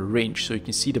lower range, so you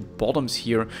can see the bottoms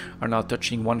here are now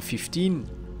touching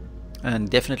 115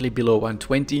 and definitely below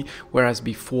 120, whereas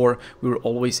before we were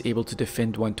always able to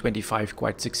defend 125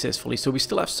 quite successfully. So we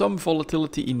still have some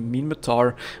volatility in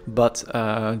Minmetar, but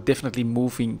definitely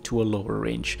moving to a lower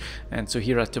range. And so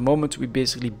here at the moment we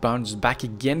basically bounced back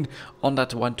again on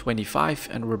that 125,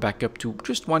 and we're back up to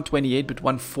just 128, but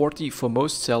 140 for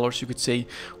most sellers, you could say,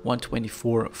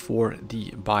 124 for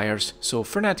the buyers. So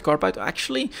ferrite carbide,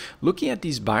 actually looking at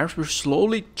these buyers, we're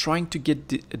slowly trying to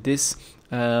get this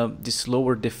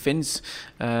lower defense,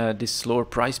 this lower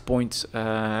price point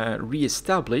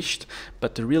re-established.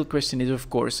 But the real question is, of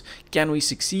course, can we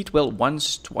succeed? Well,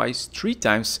 once, twice, three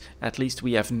times at least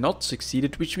we have not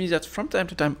succeeded, which means that from time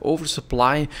to time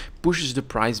oversupply pushes the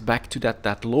price back to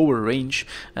that lower range.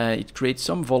 It creates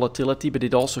some volatility, but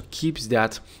it also keeps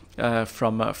that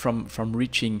from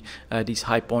reaching these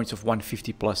high points of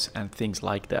 150 plus and things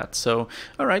like that. So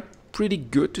all right, pretty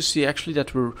good to see actually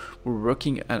that we're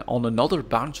working on another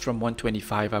bounce from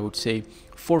 125, I would say,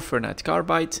 for ferrite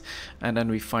carbide. And then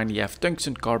we finally have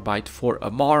tungsten carbide for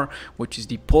Amar, which is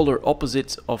the polar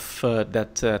opposite of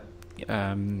that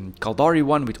Caldari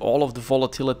one, with all of the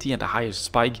volatility and the highest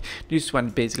spike. This one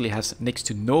basically has next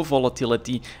to no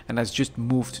volatility and has just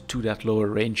moved to that lower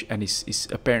range and is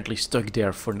apparently stuck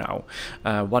there for now.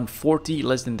 140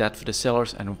 less than that for the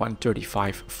sellers and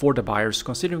 135 for the buyers.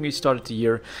 Considering we started the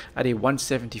year at a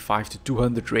 175 to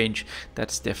 200 range,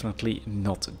 that's definitely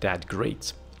not that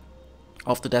great.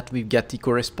 After that we get the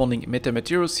corresponding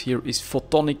metamaterials. Here is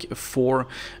photonic for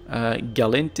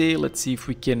Galente. Let's see if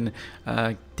we can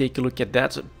take a look at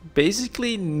that.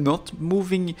 Basically not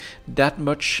moving that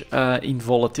much in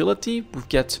volatility. We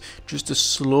get just a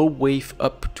slow wave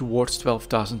up towards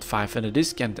 12,500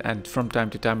 disc, and from time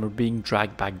to time we're being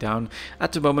dragged back down.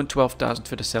 At the moment 12,000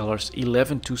 for the sellers,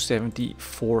 11,270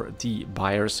 for the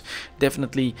buyers.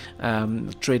 Definitely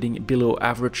trading below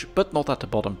average, but not at the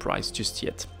bottom price just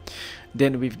yet.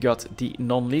 Then we've got the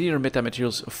non-linear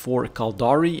metamaterials for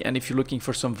Caldari, and if you're looking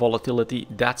for some volatility,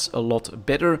 that's a lot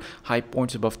better. High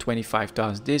points above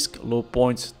 25,000 disc, low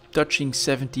points touching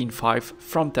 17.5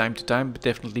 from time to time, but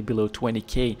definitely below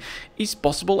 20k is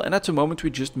possible. And at the moment we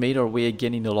just made our way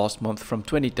again in the last month from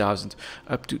 20,000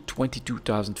 up to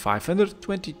 22,500,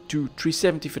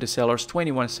 22,370 for the sellers,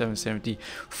 21,770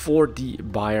 for the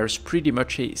buyers. Pretty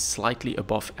much a slightly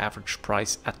above average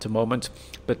price at the moment,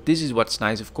 but this is what's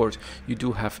nice, of course, you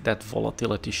do have that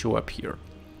volatility show up here.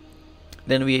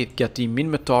 Then we get the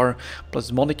Minmetar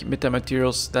plasmonic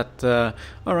metamaterials that,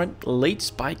 alright, late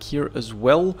spike here as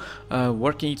well,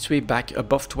 working its way back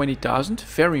above 20,000.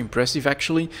 Very impressive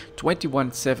actually.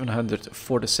 21,700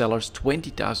 for the sellers,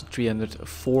 20,300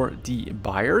 for the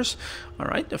buyers.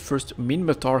 Alright, the first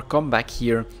Minmetar comeback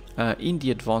here in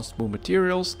the advanced move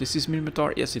materials. This is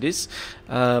Minmetar, yes it is.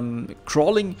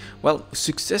 Crawling, well,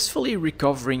 successfully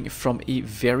recovering from a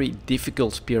very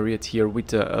difficult period here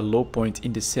with a low point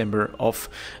in December of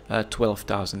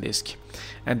 12,000 disc.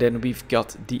 And then we've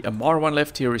got the Amar one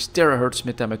left. Here is terahertz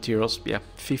metamaterials, yeah,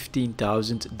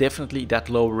 15,000, definitely that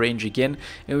low range again.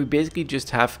 And we basically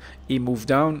just have a move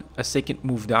down, a second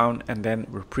move down, and then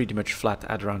we're pretty much flat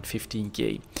at around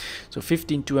 15k. So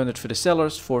 15,200 for the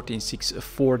sellers, 14,600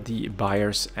 for the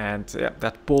buyers, and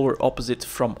that polar opposite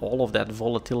from all of that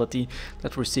volatility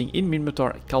that we're seeing in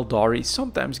Minmetar, Caldari,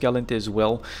 sometimes Galente as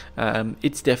well.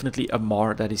 It's definitely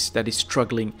Amar that is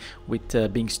struggling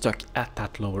with being stuck at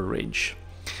that lower range.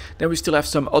 Then we still have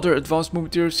some other advanced move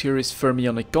materials. Here is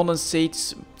fermionic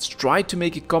condensates. It's tried to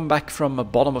make a comeback from a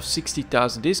bottom of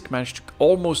 60,000 disc, managed to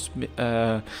almost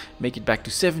make it back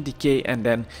to 70k, and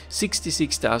then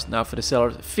 66,000 now for the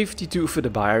sellers, 52 for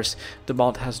the buyers.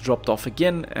 Demand has dropped off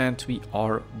again, and we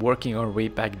are working our way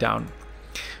back down.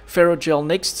 Ferrogel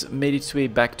next made its way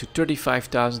back to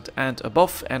 35,000 and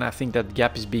above, and I think that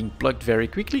gap is being plugged very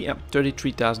quickly.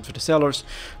 33,000 for the sellers,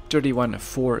 31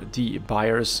 for the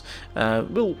buyers.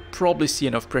 We'll probably see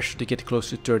enough pressure to get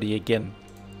close to 30 again.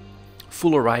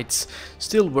 Fullerite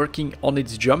still working on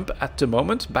its jump at the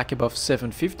moment, back above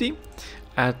 750.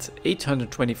 At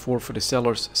 824 for the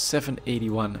sellers,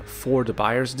 781 for the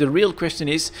buyers. The real question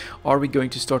is, are we going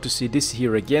to start to see this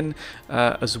here again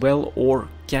as well, or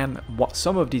can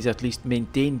some of these at least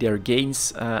maintain their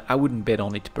gains? I wouldn't bet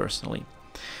on it personally.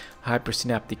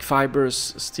 Hypersynaptic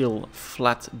fibers still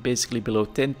flat, basically below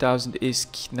 10,000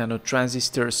 ISK.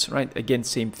 Nanotransistors, right, again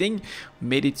same thing,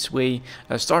 made its way,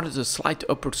 started a slight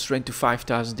upward trend to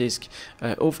 5,000 ISK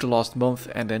over the last month,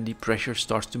 and then the pressure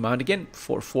starts to mount again.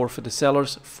 4.4 for the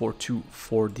sellers, 4.2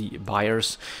 for the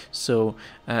buyers. So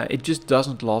it just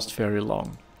doesn't last very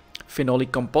long.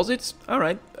 Phenolic composites, all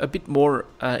right, a bit more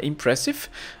impressive,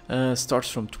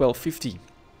 starts from 1250.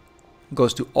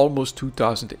 Goes to almost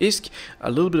 2000 ISK. A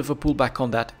little bit of a pullback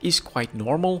on that is quite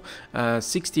normal.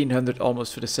 1600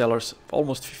 almost for the sellers,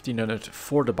 almost 1500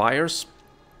 for the buyers.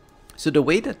 So the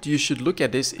way that you should look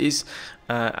at this is,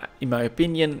 in my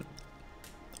opinion,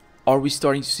 are we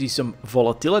starting to see some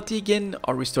volatility again?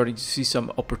 Are we starting to see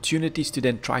some opportunities to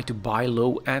then try to buy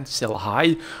low and sell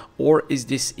high? Or is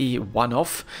this a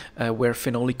one-off where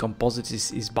phenolic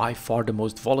composites is by far the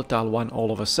most volatile one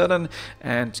all of a sudden?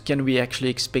 And can we actually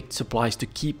expect supplies to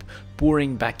keep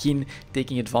pouring back in,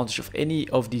 taking advantage of any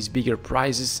of these bigger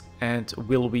prices? And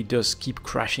will we just keep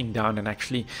crashing down and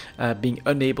actually being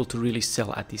unable to really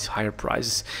sell at these higher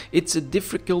prices? It's a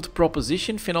difficult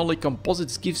proposition. Phenolic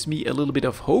composites gives me a little bit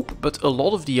of hope, but a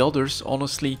lot of the others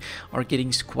honestly are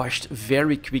getting squashed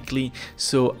very quickly.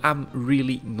 So I'm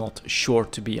really not sure,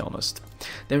 to be honest.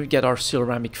 Then we get our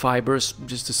ceramic fibers,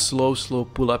 just a slow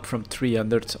pull up from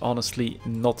 300. Honestly,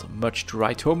 not much to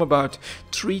write home about.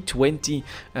 320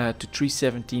 to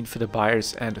 317 for the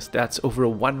buyers, and that's over a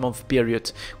 1 month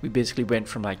period. We basically went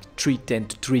from like 310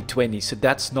 to 320, so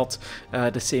that's not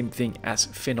the same thing as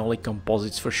phenolic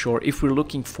composites for sure, if we're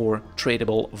looking for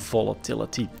tradable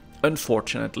volatility,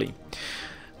 unfortunately.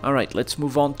 All right, let's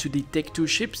move on to the Tech 2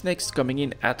 ships next, coming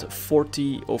in at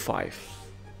 40.05.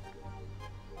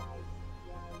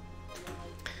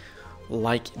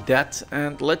 Like that,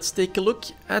 and let's take a look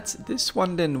at this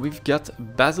one then. We've got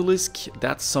Basilisk,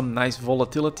 that's some nice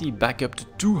volatility, back up to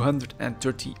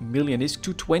 230 million, is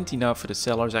 220 now for the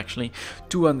sellers, actually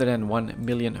 201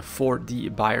 million for the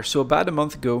buyers. So about a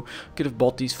month ago, could have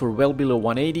bought these for well below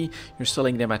 180, you're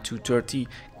selling them at 230.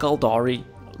 Caldari,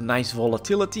 nice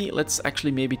volatility. Let's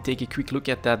actually maybe take a quick look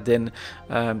at that then.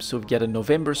 So we get a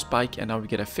November spike, and now we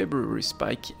get a February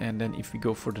spike, and then if we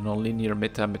go for the nonlinear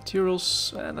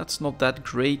metamaterials, that's not that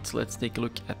great. Let's take a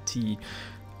look at the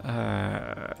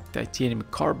titanium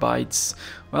carbides.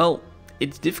 Well,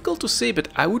 it's difficult to say, but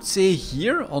I would say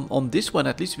here on this one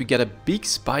at least we get a big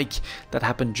spike that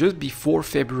happened just before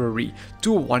February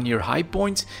to a 1-year high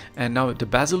point, and now the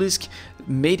Basilisk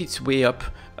made its way up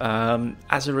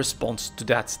as a response to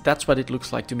that. That's what it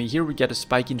looks like to me. Here we get a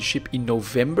spike in the ship in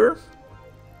November.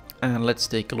 And let's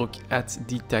take a look at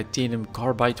the titanium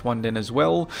carbide one then as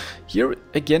well. Here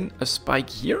again a spike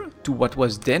here to what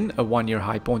was then a 1-year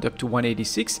high point up to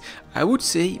 186. I would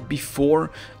say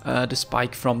before the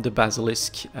spike from the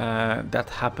Basilisk that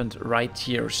happened right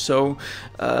here. So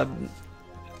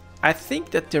I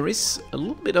think that there is a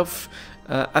little bit of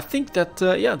I think that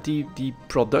yeah, the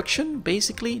production,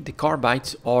 basically the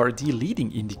carbides are the leading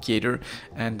indicator,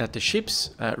 and that the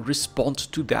ships respond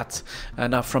to that.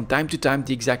 Now from time to time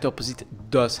the exact opposite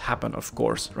does happen, of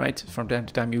course, right? From time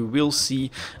to time you will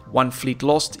see one fleet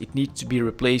lost, it needs to be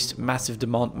replaced, massive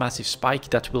demand, massive spike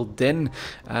that will then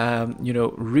you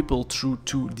know, ripple through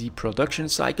to the production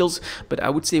cycles. But I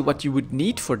would say what you would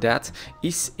need for that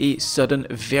is a sudden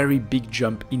very big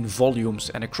jump in volumes,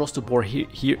 and across the board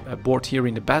here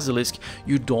in the Basilisk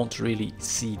you don't really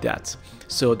see that.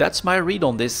 So that's my read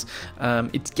on this.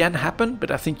 It can happen, but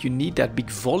I think you need that big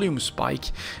volume spike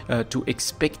to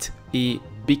expect a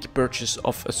big purchase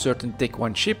of a certain Tech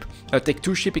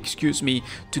 2 ship, excuse me,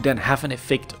 to then have an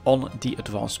effect on the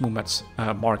advanced moonmats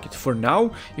market. For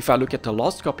now, if I look at the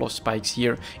last couple of spikes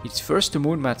here, it's first the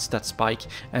moonmats that spike,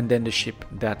 and then the ship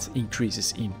that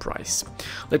increases in price.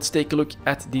 Let's take a look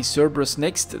at the Cerberus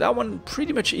next. That one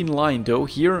pretty much in line though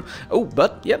here. Oh,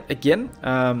 but yeah, again,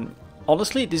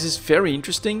 honestly, this is very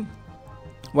interesting.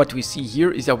 What we see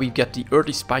here is that we've got the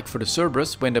early spike for the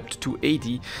Cerberus, went up to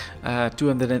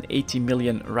 280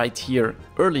 million right here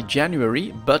early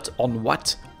January, but on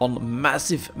what? on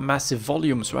massive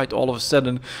volumes, right? All of a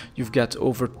sudden you've got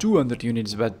over 200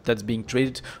 units that's being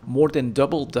traded, more than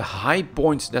double the high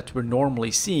points that we're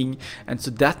normally seeing, and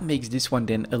so that makes this one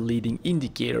then a leading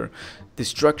indicator.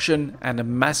 Destruction and a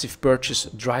massive purchase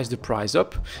drives the price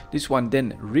up. This one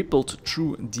then rippled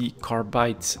through the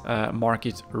carbide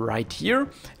market right here,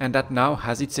 and that now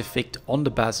has its effect on the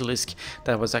basilisk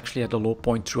that was actually at a low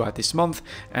point throughout this month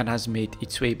and has made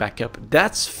its way back up.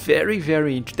 That's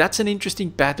that's an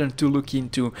interesting pattern to look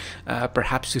into,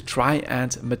 perhaps to try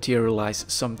and materialize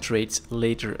some trades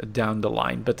later down the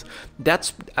line. But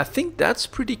I think that's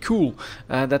pretty cool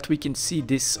that we can see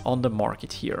this on the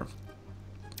market here.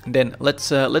 Then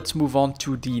let's move on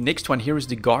to the next one. Here is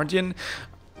the Guardian.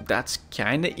 That's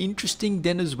kind of interesting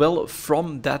then as well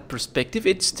from that perspective.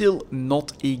 It's still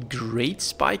not a great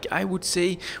spike, I would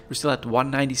say. We're still at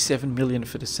 197 million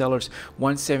for the sellers,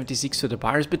 176 for the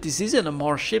buyers, but this is an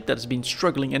MR ship that's been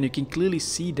struggling, and you can clearly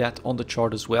see that on the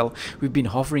chart as well. We've been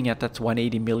hovering at that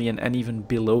 180 million and even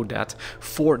below that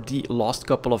for the last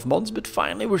couple of months, but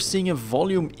finally we're seeing a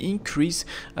volume increase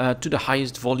to the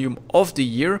highest volume of the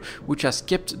year, which has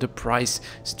kept the price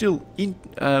still in,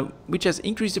 which has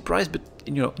increased the price, but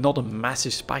not a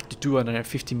massive spike to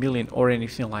 250 million or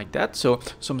anything like that. So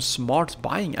some smart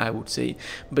buying, I would say,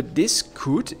 but this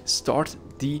could start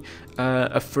the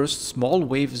a first small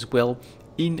wave as well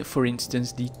in, for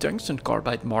instance, the tungsten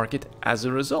carbide market as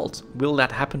a result. Will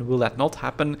that happen? Will that not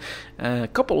happen? A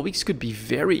couple of weeks could be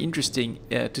very interesting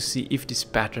to see if this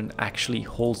pattern actually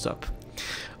holds up.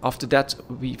 After that,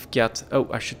 we've got,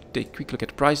 I should take a quick look at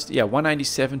the price. Yeah,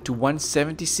 197 to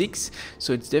 176.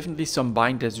 So it's definitely some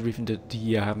buying that's driven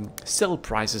the sell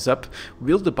prices up.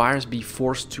 Will the buyers be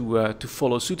forced to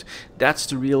follow suit? That's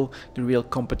the real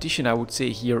competition, I would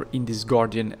say, here in this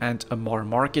Guardian and MR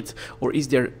market. Or is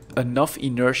there enough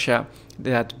inertia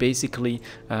that basically,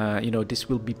 this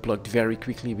will be plugged very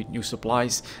quickly with new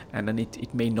supplies, and then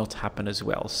it may not happen as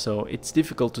well. So it's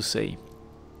difficult to say.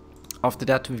 After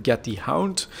that, we've got the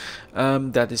Hound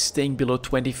that is staying below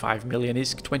 25 million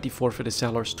ISK, 24 for the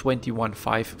sellers,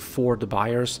 21.5 for the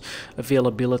buyers.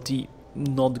 Availability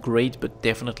not great, but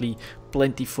definitely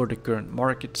plenty for the current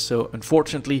market. So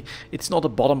unfortunately, it's not a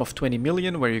bottom of 20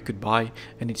 million where you could buy,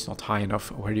 and it's not high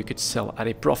enough where you could sell at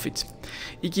a profit.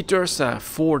 Ikitursa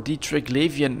for the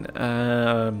Triglavian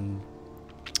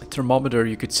thermometer,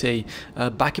 you could say,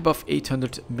 back above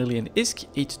 800 million ISK,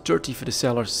 830 for the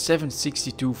sellers,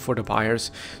 762 for the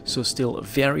buyers. So still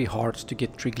very hard to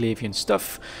get Triglavian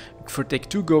stuff. For Tech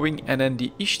 2 going, and then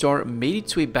the Ishtar made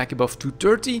its way back above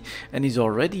 230 and is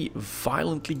already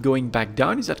violently going back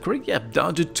down. Is that correct? Yeah,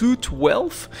 down to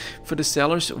 212 for the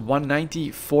sellers, 190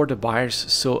 for the buyers.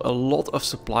 So a lot of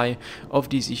supply of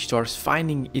these Ishtars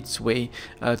finding its way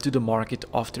to the market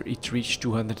after it reached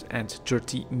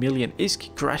 230 million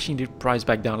ISK, crashing the price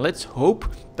back down. Let's hope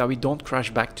that we don't crash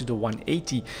back to the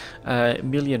 180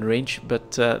 million range,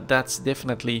 but that's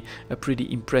definitely a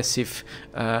pretty impressive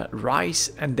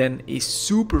rise, and then a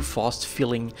super fast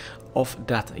filling of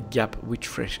that gap with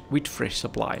fresh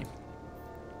supply.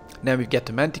 Then we've got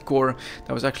the Manticore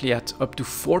that was actually at up to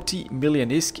 40 million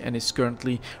ISK and is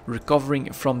currently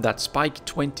recovering from that spike.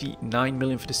 29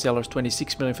 million for the sellers,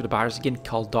 26 million for the buyers. Again,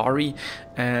 Caldari,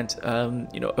 and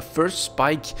a first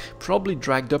spike probably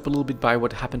dragged up a little bit by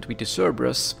what happened with the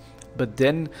Cerberus, but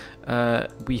then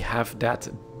we have that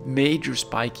major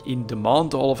spike in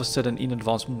demand all of a sudden in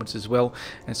advanced movements as well,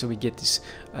 and so we get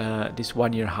this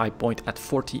 1 year high point at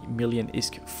 40 million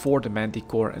ISK for the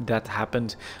Manticore. That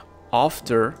happened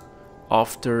after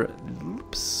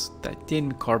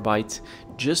titanium carbide,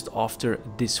 just after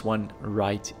this one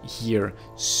right here.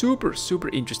 Super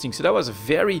interesting. So that was a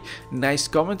very nice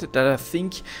comment that I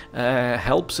think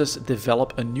helps us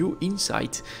develop a new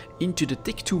insight into the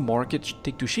Tech 2 market,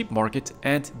 Tech 2 ship market,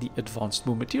 and the advanced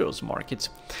new materials market.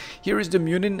 Here is the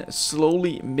Munin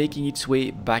slowly making its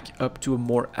way back up to a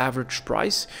more average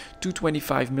price.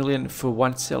 225 million for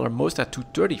one seller, most at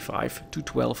 235,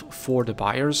 212 for the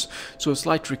buyers. So a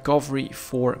slight recovery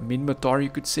for Minmatar,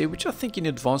 you could say, which I think in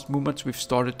advanced movements we've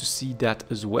started to see that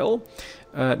as well.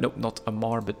 No, not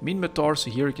Amar, but Minmatar.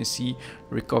 So here you can see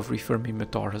recovery for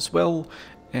Minmatar as well.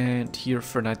 And here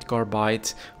for Night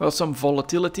Carbide, well, some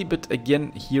volatility, but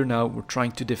again, here now we're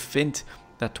trying to defend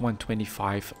that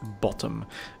 125 bottom.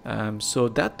 So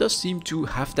that does seem to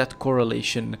have that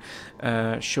correlation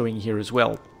showing here as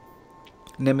well.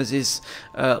 Nemesis,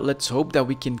 let's hope that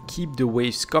we can keep the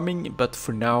waves coming, but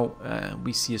for now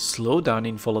we see a slowdown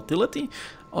in volatility.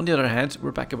 On the other hand,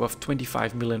 we're back above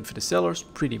 25 million for the sellers,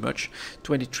 pretty much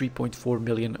 23.4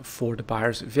 million for the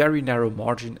buyers. Very narrow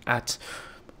margin at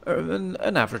an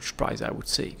average price, I would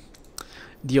say.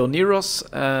 The Oneros,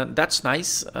 that's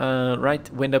nice,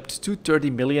 right? Went up to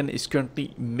 230 million, is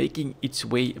currently making its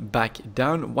way back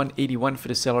down. 181 for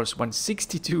the sellers,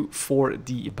 162 for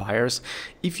the buyers.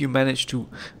 If you manage to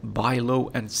buy low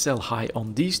and sell high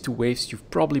on these two waves, you've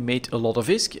probably made a lot of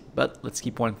risk. But let's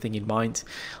keep one thing in mind.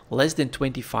 Less than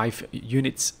 25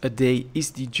 units a day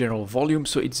is the general volume,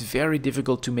 so it's very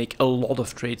difficult to make a lot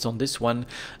of trades on this one.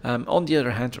 On the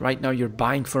other hand, right now you're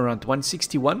buying for around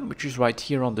 161, which is right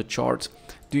here on the chart.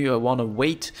 Do you want to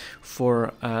wait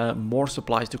for more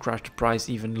supplies to crash the price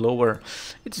even lower?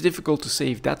 It's difficult to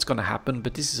say if that's going to happen,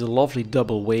 but this is a lovely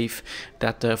double wave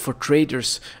that for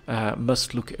traders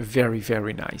must look very,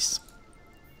 very nice.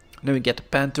 Then we get the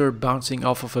Panther bouncing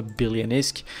off of a billion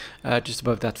ISK, just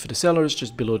above that for the sellers,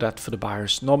 just below that for the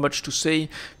buyers. Not much to say,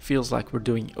 feels like we're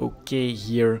doing okay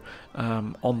here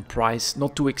on price.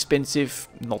 Not too expensive,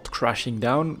 not crashing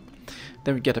down.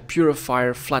 Then we get a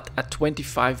Purifier flat at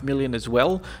 25 million as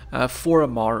well for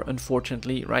Amar,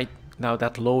 unfortunately, right? Now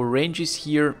that lower range is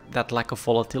here, that lack of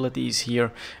volatility is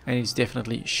here, and it's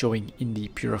definitely showing in the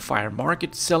Purifier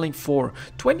market, selling for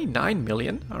 29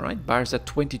 million, all right, buyers at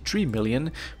 23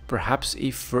 million, perhaps a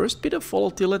first bit of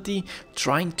volatility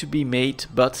trying to be made,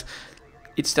 but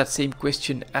it's that same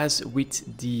question as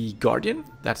with the Guardian.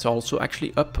 That's also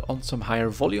actually up on some higher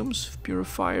volumes.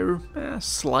 Purifier,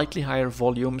 slightly higher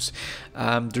volumes.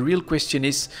 The real question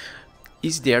is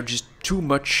there just too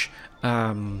much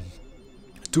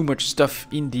stuff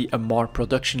in the Amar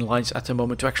production lines at the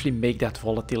moment to actually make that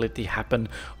volatility happen,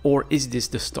 or is this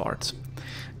the start?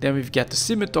 Then we've got the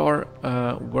Scimitar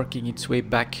working its way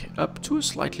back up to a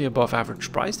slightly above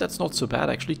average price. That's not so bad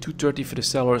actually, 230 for the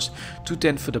sellers,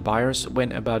 210 for the buyers,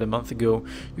 when about a month ago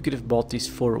you could have bought this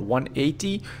for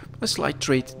 180. A slight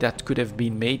trade that could have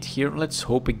been made here. Let's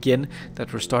hope again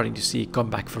that we're starting to see a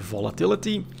comeback for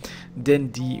volatility.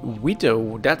 Then the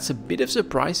Widow, that's a bit of a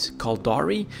surprise,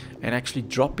 Caldari, and actually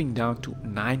dropping down to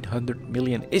 900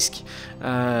 million ISK.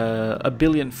 A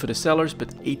billion for the sellers,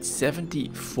 but 870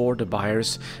 for the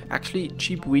buyers. Actually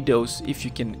cheap Widows if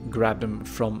you can grab them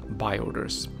from buy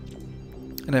orders.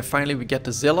 And then finally we get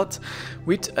the Zealot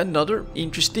with another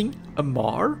interesting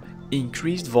Amar,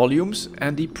 increased volumes,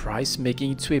 and the price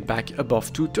making its way back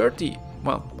above 230.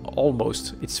 Well,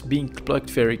 almost. It's being plugged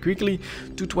very quickly.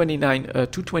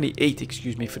 228,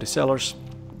 excuse me, for the sellers,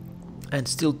 and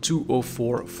still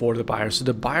 204 for the buyers. So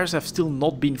the buyers have still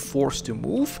not been forced to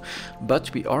move,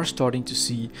 but we are starting to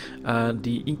see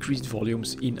the increased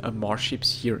volumes in Amar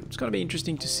ships here. It's going to be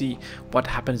interesting to see what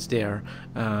happens there,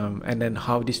 and then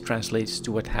how this translates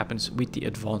to what happens with the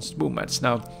advanced movements.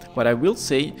 Now, what I will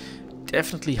say,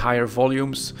 definitely higher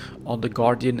volumes on the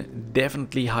Guardian,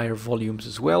 definitely higher volumes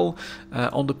as well.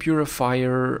 On the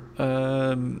Purifier,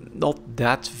 not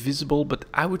that visible, but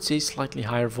I would say slightly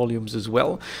higher volumes as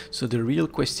well. So the real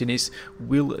question is,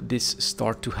 will this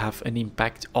start to have an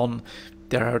impact on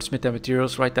their earthsmith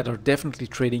materials, right, that are definitely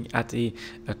trading at a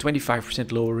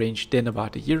 25% lower range than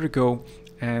about a year ago.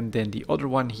 And then the other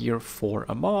one here for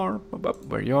Amar,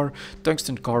 where you are,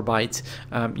 tungsten carbide,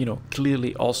 you know,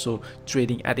 clearly also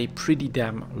trading at a pretty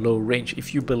damn low range.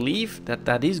 If you believe that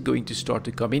that is going to start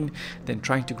to come in, then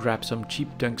trying to grab some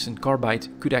cheap tungsten carbide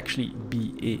could actually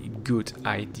be a good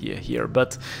idea here.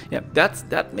 But yeah,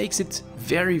 that makes it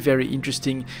very, very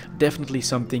interesting. Definitely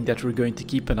something that we're going to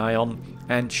keep an eye on,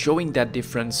 and showing that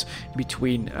difference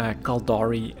between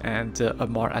Caldari and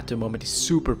Amar at the moment is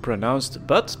super pronounced.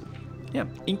 But yeah,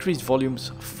 increased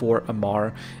volumes for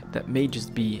Amar, that may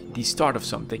just be the start of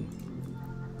something.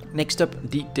 Next up,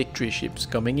 the Tech 3 ships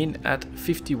coming in at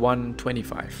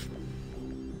 51.25.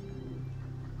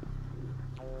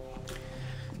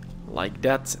 Like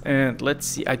that, and let's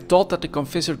see, I thought that the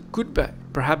Confessor could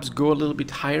perhaps go a little bit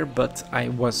higher, but I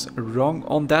was wrong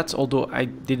on that, although I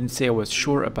didn't say I was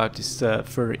sure about this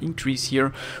further increase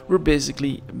here. We're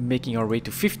basically making our way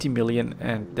to 50 million,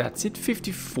 and that's it.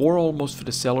 54 almost for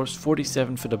the sellers,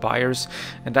 47 for the buyers,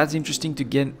 and that's interesting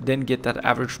to then get that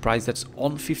average price that's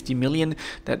on 50 million.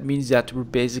 That means that we're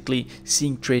basically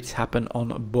seeing trades happen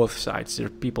on both sides. There are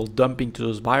people dumping to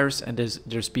those buyers, and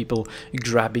there's people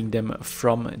grabbing them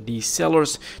from the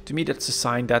sellers. To me, that's a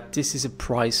sign that this is a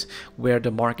price where the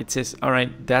market says, all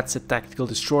right, that's a tactical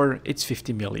destroyer, it's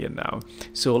 50 million now.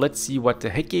 So let's see what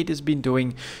the Hecate has been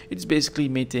doing. It's basically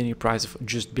maintaining a price of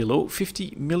just below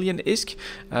 50 million ISK,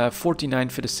 49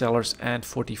 for the sellers and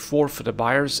 44 for the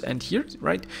buyers. And here,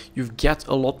 right, you've got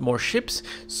a lot more ships,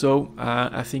 so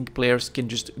I think players can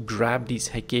just grab these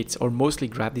Hecates, or mostly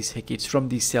grab these Hecates from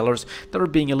these sellers that are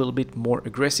being a little bit more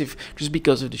aggressive, just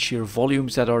because of the sheer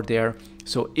volumes that are there.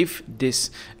 So if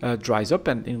this dries up,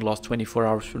 and in the last 24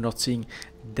 hours we're not seeing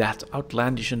that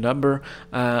outlandish number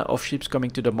of ships coming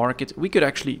to the market, we could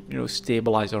actually, you know,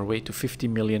 stabilize our way to 50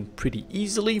 million pretty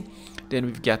easily. Then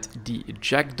we've got the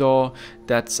Jackdaw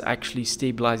that's actually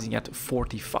stabilizing at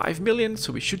 45 million.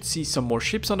 So we should see some more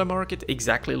ships on the market.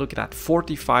 Exactly, look at that,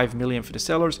 45 million for the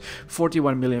sellers,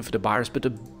 41 million for the buyers. But a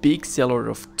big seller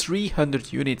of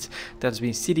 300 units that's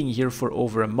been sitting here for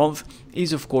over a month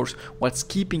is of course what's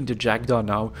keeping the Jackdaw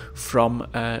now from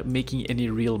making any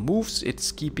real moves.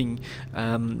 It's keeping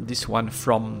this one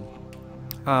from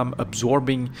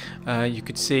absorbing, you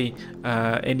could say,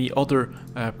 any other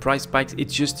price spikes.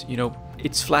 It's just, you know,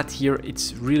 it's flat here.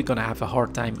 It's really gonna have a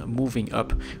hard time moving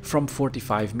up from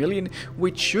 45 million,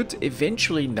 which should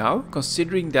eventually now,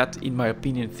 considering that in my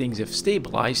opinion things have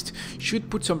stabilized, should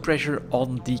put some pressure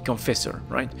on the Confessor,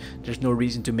 right? There's no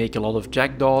reason to make a lot of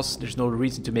Jackdaws, there's no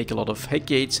reason to make a lot of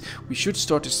Hecates. We should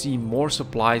start to see more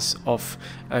supplies of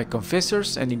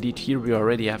Confessors, and indeed here we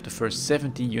already have the first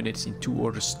 70 units in 2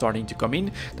 orders starting to come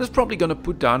in. That's probably gonna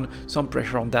put down some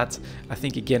pressure on that. I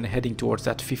think again heading towards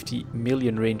that 50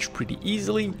 million range pretty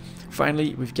easily.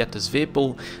 Finally, we've got this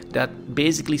Vapel that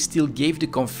basically still gave the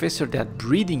Confessor that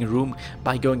breathing room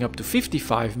by going up to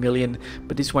 55 million,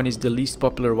 but this one is the least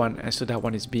popular one, and so that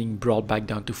one is being brought back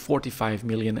down to 45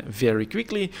 million very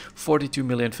quickly. 42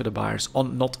 million for the buyers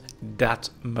on not that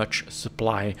much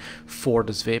supply for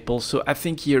this Vapel. So I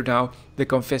think here now the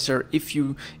Confessor, if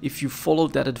you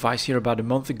followed that advice here about a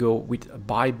month ago with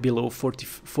buy below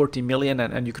 40 million,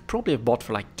 and you could probably have bought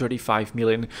for like 35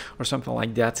 million or something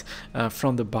like that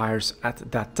from the buyers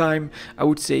at that time, I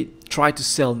would say try to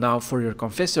sell now for your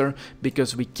Confessor,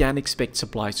 because we can expect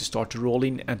supplies to start to roll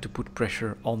in and to put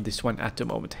pressure on this one at the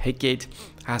moment. Hecate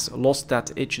has lost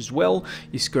that edge as well,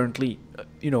 is currently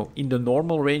you know, in the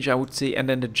normal range, I would say, and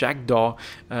then the Jackdaw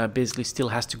basically still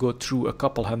has to go through a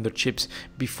couple hundred chips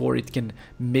before it can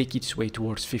make its way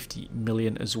towards 50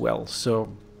 million as well.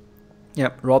 So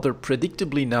yeah, rather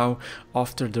predictably now,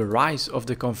 after the rise of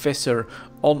the Confessor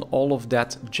on all of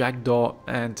that Jackdaw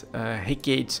and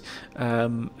Hecate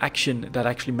action that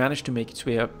actually managed to make its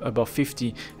way up above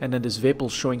 50, and then this Vapel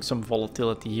showing some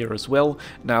volatility here as well.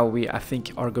 Now we, I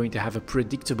think, are going to have a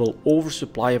predictable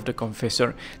oversupply of the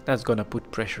Confessor that's going to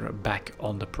put pressure back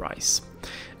on the price.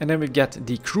 And then we've got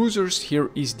the cruisers. Here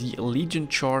is the Legion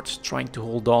chart trying to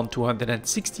hold on to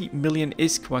 160 million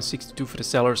ISK, 162 for the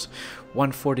sellers,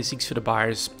 146 for the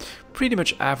buyers. Pretty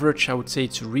much average. I would say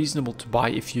it's reasonable to buy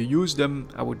if you use them.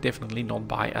 I would definitely not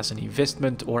buy as an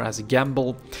investment or as a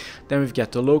gamble. Then we've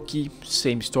got the Loki,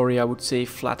 same story, I would say,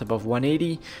 flat above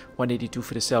 180, 182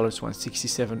 for the sellers,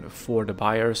 167 for the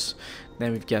buyers.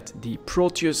 Then we've got the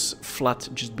Proteus, flat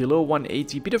just below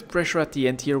 180, bit of pressure at the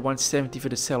end here, 170 for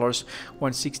the sellers,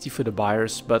 160 for the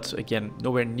buyers, but again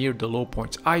nowhere near the low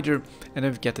points either. And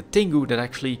then we've got the Tengu that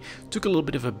actually took a little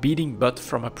bit of a beating, but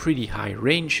from a pretty high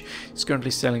range. It's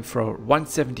currently selling for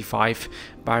 175,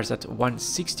 buyers at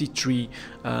 163.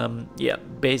 Yeah,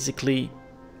 basically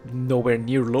nowhere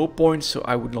near low points, so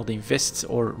I would not invest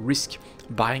or risk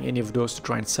buying any of those to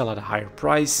try and sell at a higher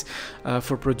price.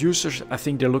 For producers, I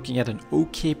think they're looking at an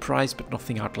okay price, but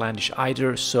nothing outlandish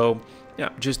either. So yeah,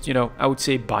 just, you know, I would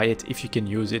say buy it if you can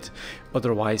use it.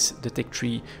 Otherwise, the Tech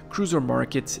 3 cruiser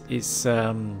market is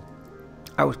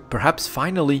perhaps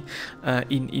finally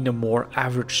in a more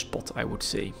average spot, I would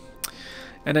say.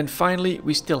 And then finally,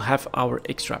 we still have our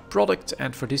extra product,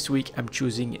 and for this week I'm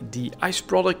choosing the ice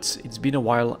product. It's been a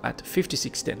while at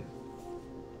 5610.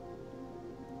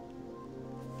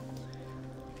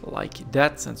 Like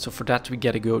that, and so for that we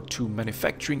gotta go to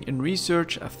manufacturing and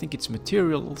research. I think it's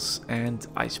materials and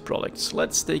ice products.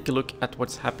 Let's take a look at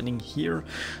what's happening here.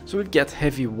 So we've got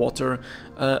heavy water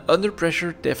under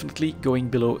pressure, definitely going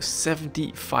below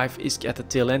 75 ISK at the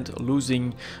tail end,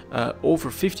 losing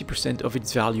over 50% of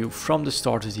its value from the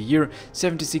start of the year.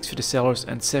 76 for the sellers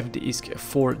and 70 ISK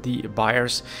for the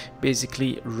buyers.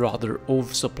 Basically rather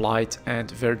oversupplied and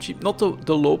very cheap. Not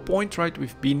the low point, right?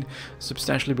 We've been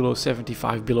substantially below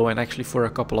 75 below, and actually for a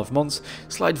couple of months.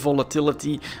 Slight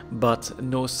volatility, but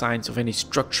no signs of any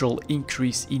structural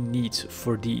increase in need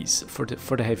for these, for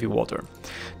the heavy water.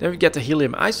 Then we get the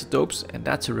helium isotopes, and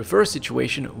that's a reverse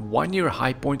situation. 1 year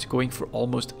high point going for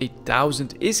almost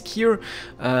 8,000 ISK here.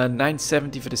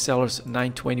 970 for the sellers,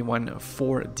 921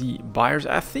 for the buyers.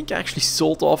 I think I actually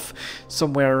sold off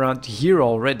somewhere around here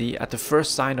already at the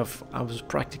first sign of I was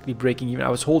practically breaking even. I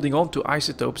was holding on to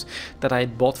isotopes that I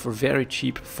had bought for very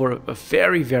cheap for a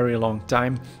very long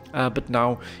time. but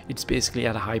now it's basically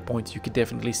at a high point. You could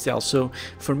definitely sell. So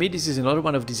for me, this is another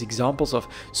one of these examples of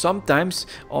sometimes,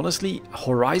 honestly,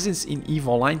 horizons in EVE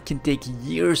Online can take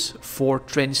years for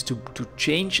trends to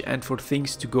change and for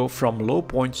things to go from low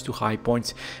points to high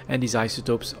points, and these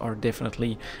isotopes are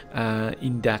definitely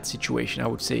in that situation, I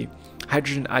would say.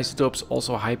 Hydrogen isotopes,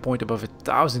 also a high point above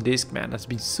 1000 disk. Man, that's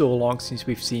been so long since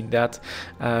we've seen that.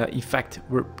 In fact,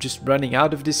 we're just running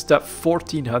out of this stuff.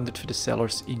 1400 for the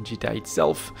sellers in GTA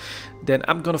itself. Then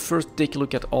I'm gonna first take a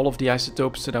look at all of the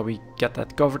isotopes so that we get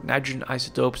that covered. Nitrogen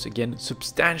isotopes, again,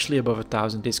 substantially above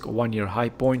 1000 disk, 1 year high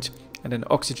point. And then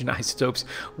oxygen isotopes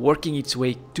working its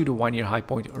way to the 1 year high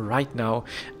point right now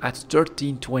at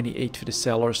 1328 for the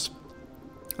sellers.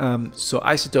 So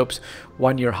isotopes,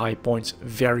 1 year high points,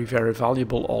 very, very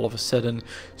valuable all of a sudden.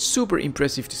 Super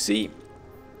impressive to see.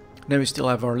 Then we still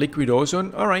have our liquid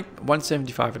ozone. All right,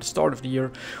 175 at the start of the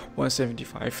year,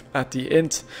 175 at the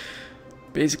end.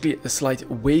 Basically a slight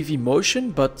wavy motion,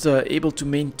 but able to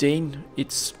maintain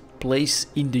its place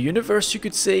in the universe, you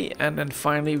could say. And then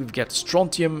finally we've got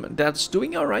strontium, that's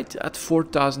doing all right at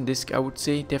 4000 disk, I would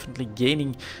say, definitely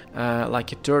gaining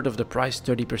like a third of the price,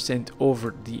 30%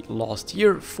 over the last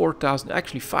year. 4000,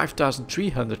 actually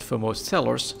 5300 for most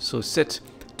sellers, so set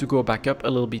to go back up a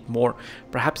little bit more,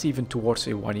 perhaps even towards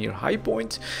a 1 year high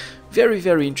point. Very,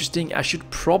 very interesting. I should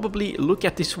probably look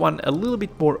at this one a little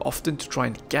bit more often to try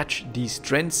and catch these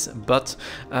trends, but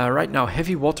right now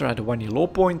heavy water at a 1 year low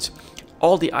point,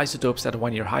 all the isotopes at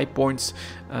 1 year high points,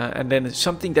 and then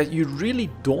something that you really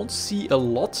don't see a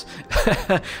lot,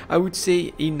 I would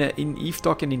say, in EVE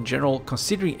Talk and in general,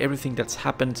 considering everything that's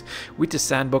happened with the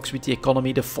sandbox, with the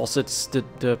economy, the faucets,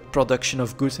 the production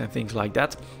of goods and things like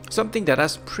that. Something that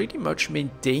has pretty much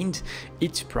maintained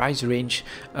its price range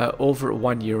over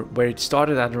 1 year, where it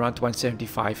started at around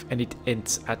 175 and it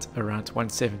ends at around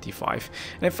 175.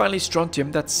 And then finally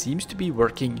strontium, that seems to be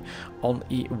working on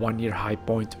a 1 year high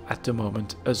point at the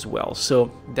moment as well.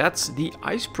 So that's the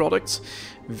ice products.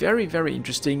 Very, very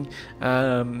interesting.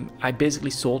 I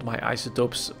basically sold my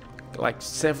isotopes like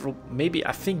several, maybe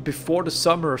I think before the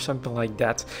summer or something like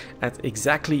that, at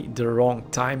exactly the wrong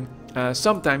time.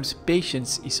 Sometimes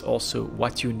patience is also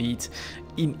what you need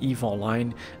in EVE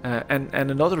Online, and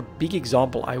another big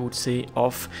example, I would say,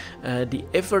 of the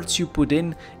efforts you put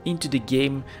into the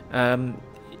game.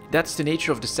 That's the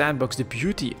nature of the sandbox, the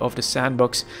beauty of the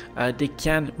sandbox. They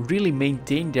can really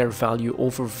maintain their value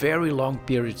over very long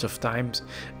periods of time.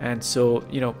 And so,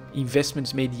 you know,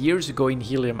 investments made years ago in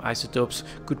helium isotopes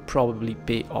could probably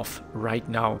pay off right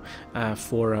now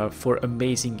for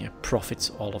amazing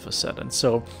profits all of a sudden.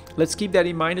 So let's keep that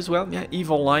in mind as well. Yeah,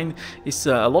 EVE Online is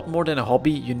a lot more than a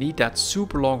hobby. You need that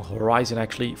super long horizon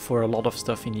actually for a lot of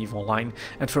stuff in EVE Online.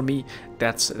 And for me,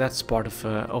 that's part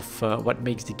of what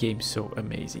makes the game so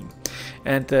amazing.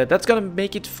 And that's gonna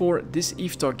make it for this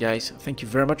EVE Talk, guys. Thank you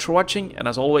very much for watching, and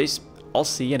as always, I'll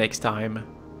see you next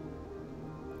time.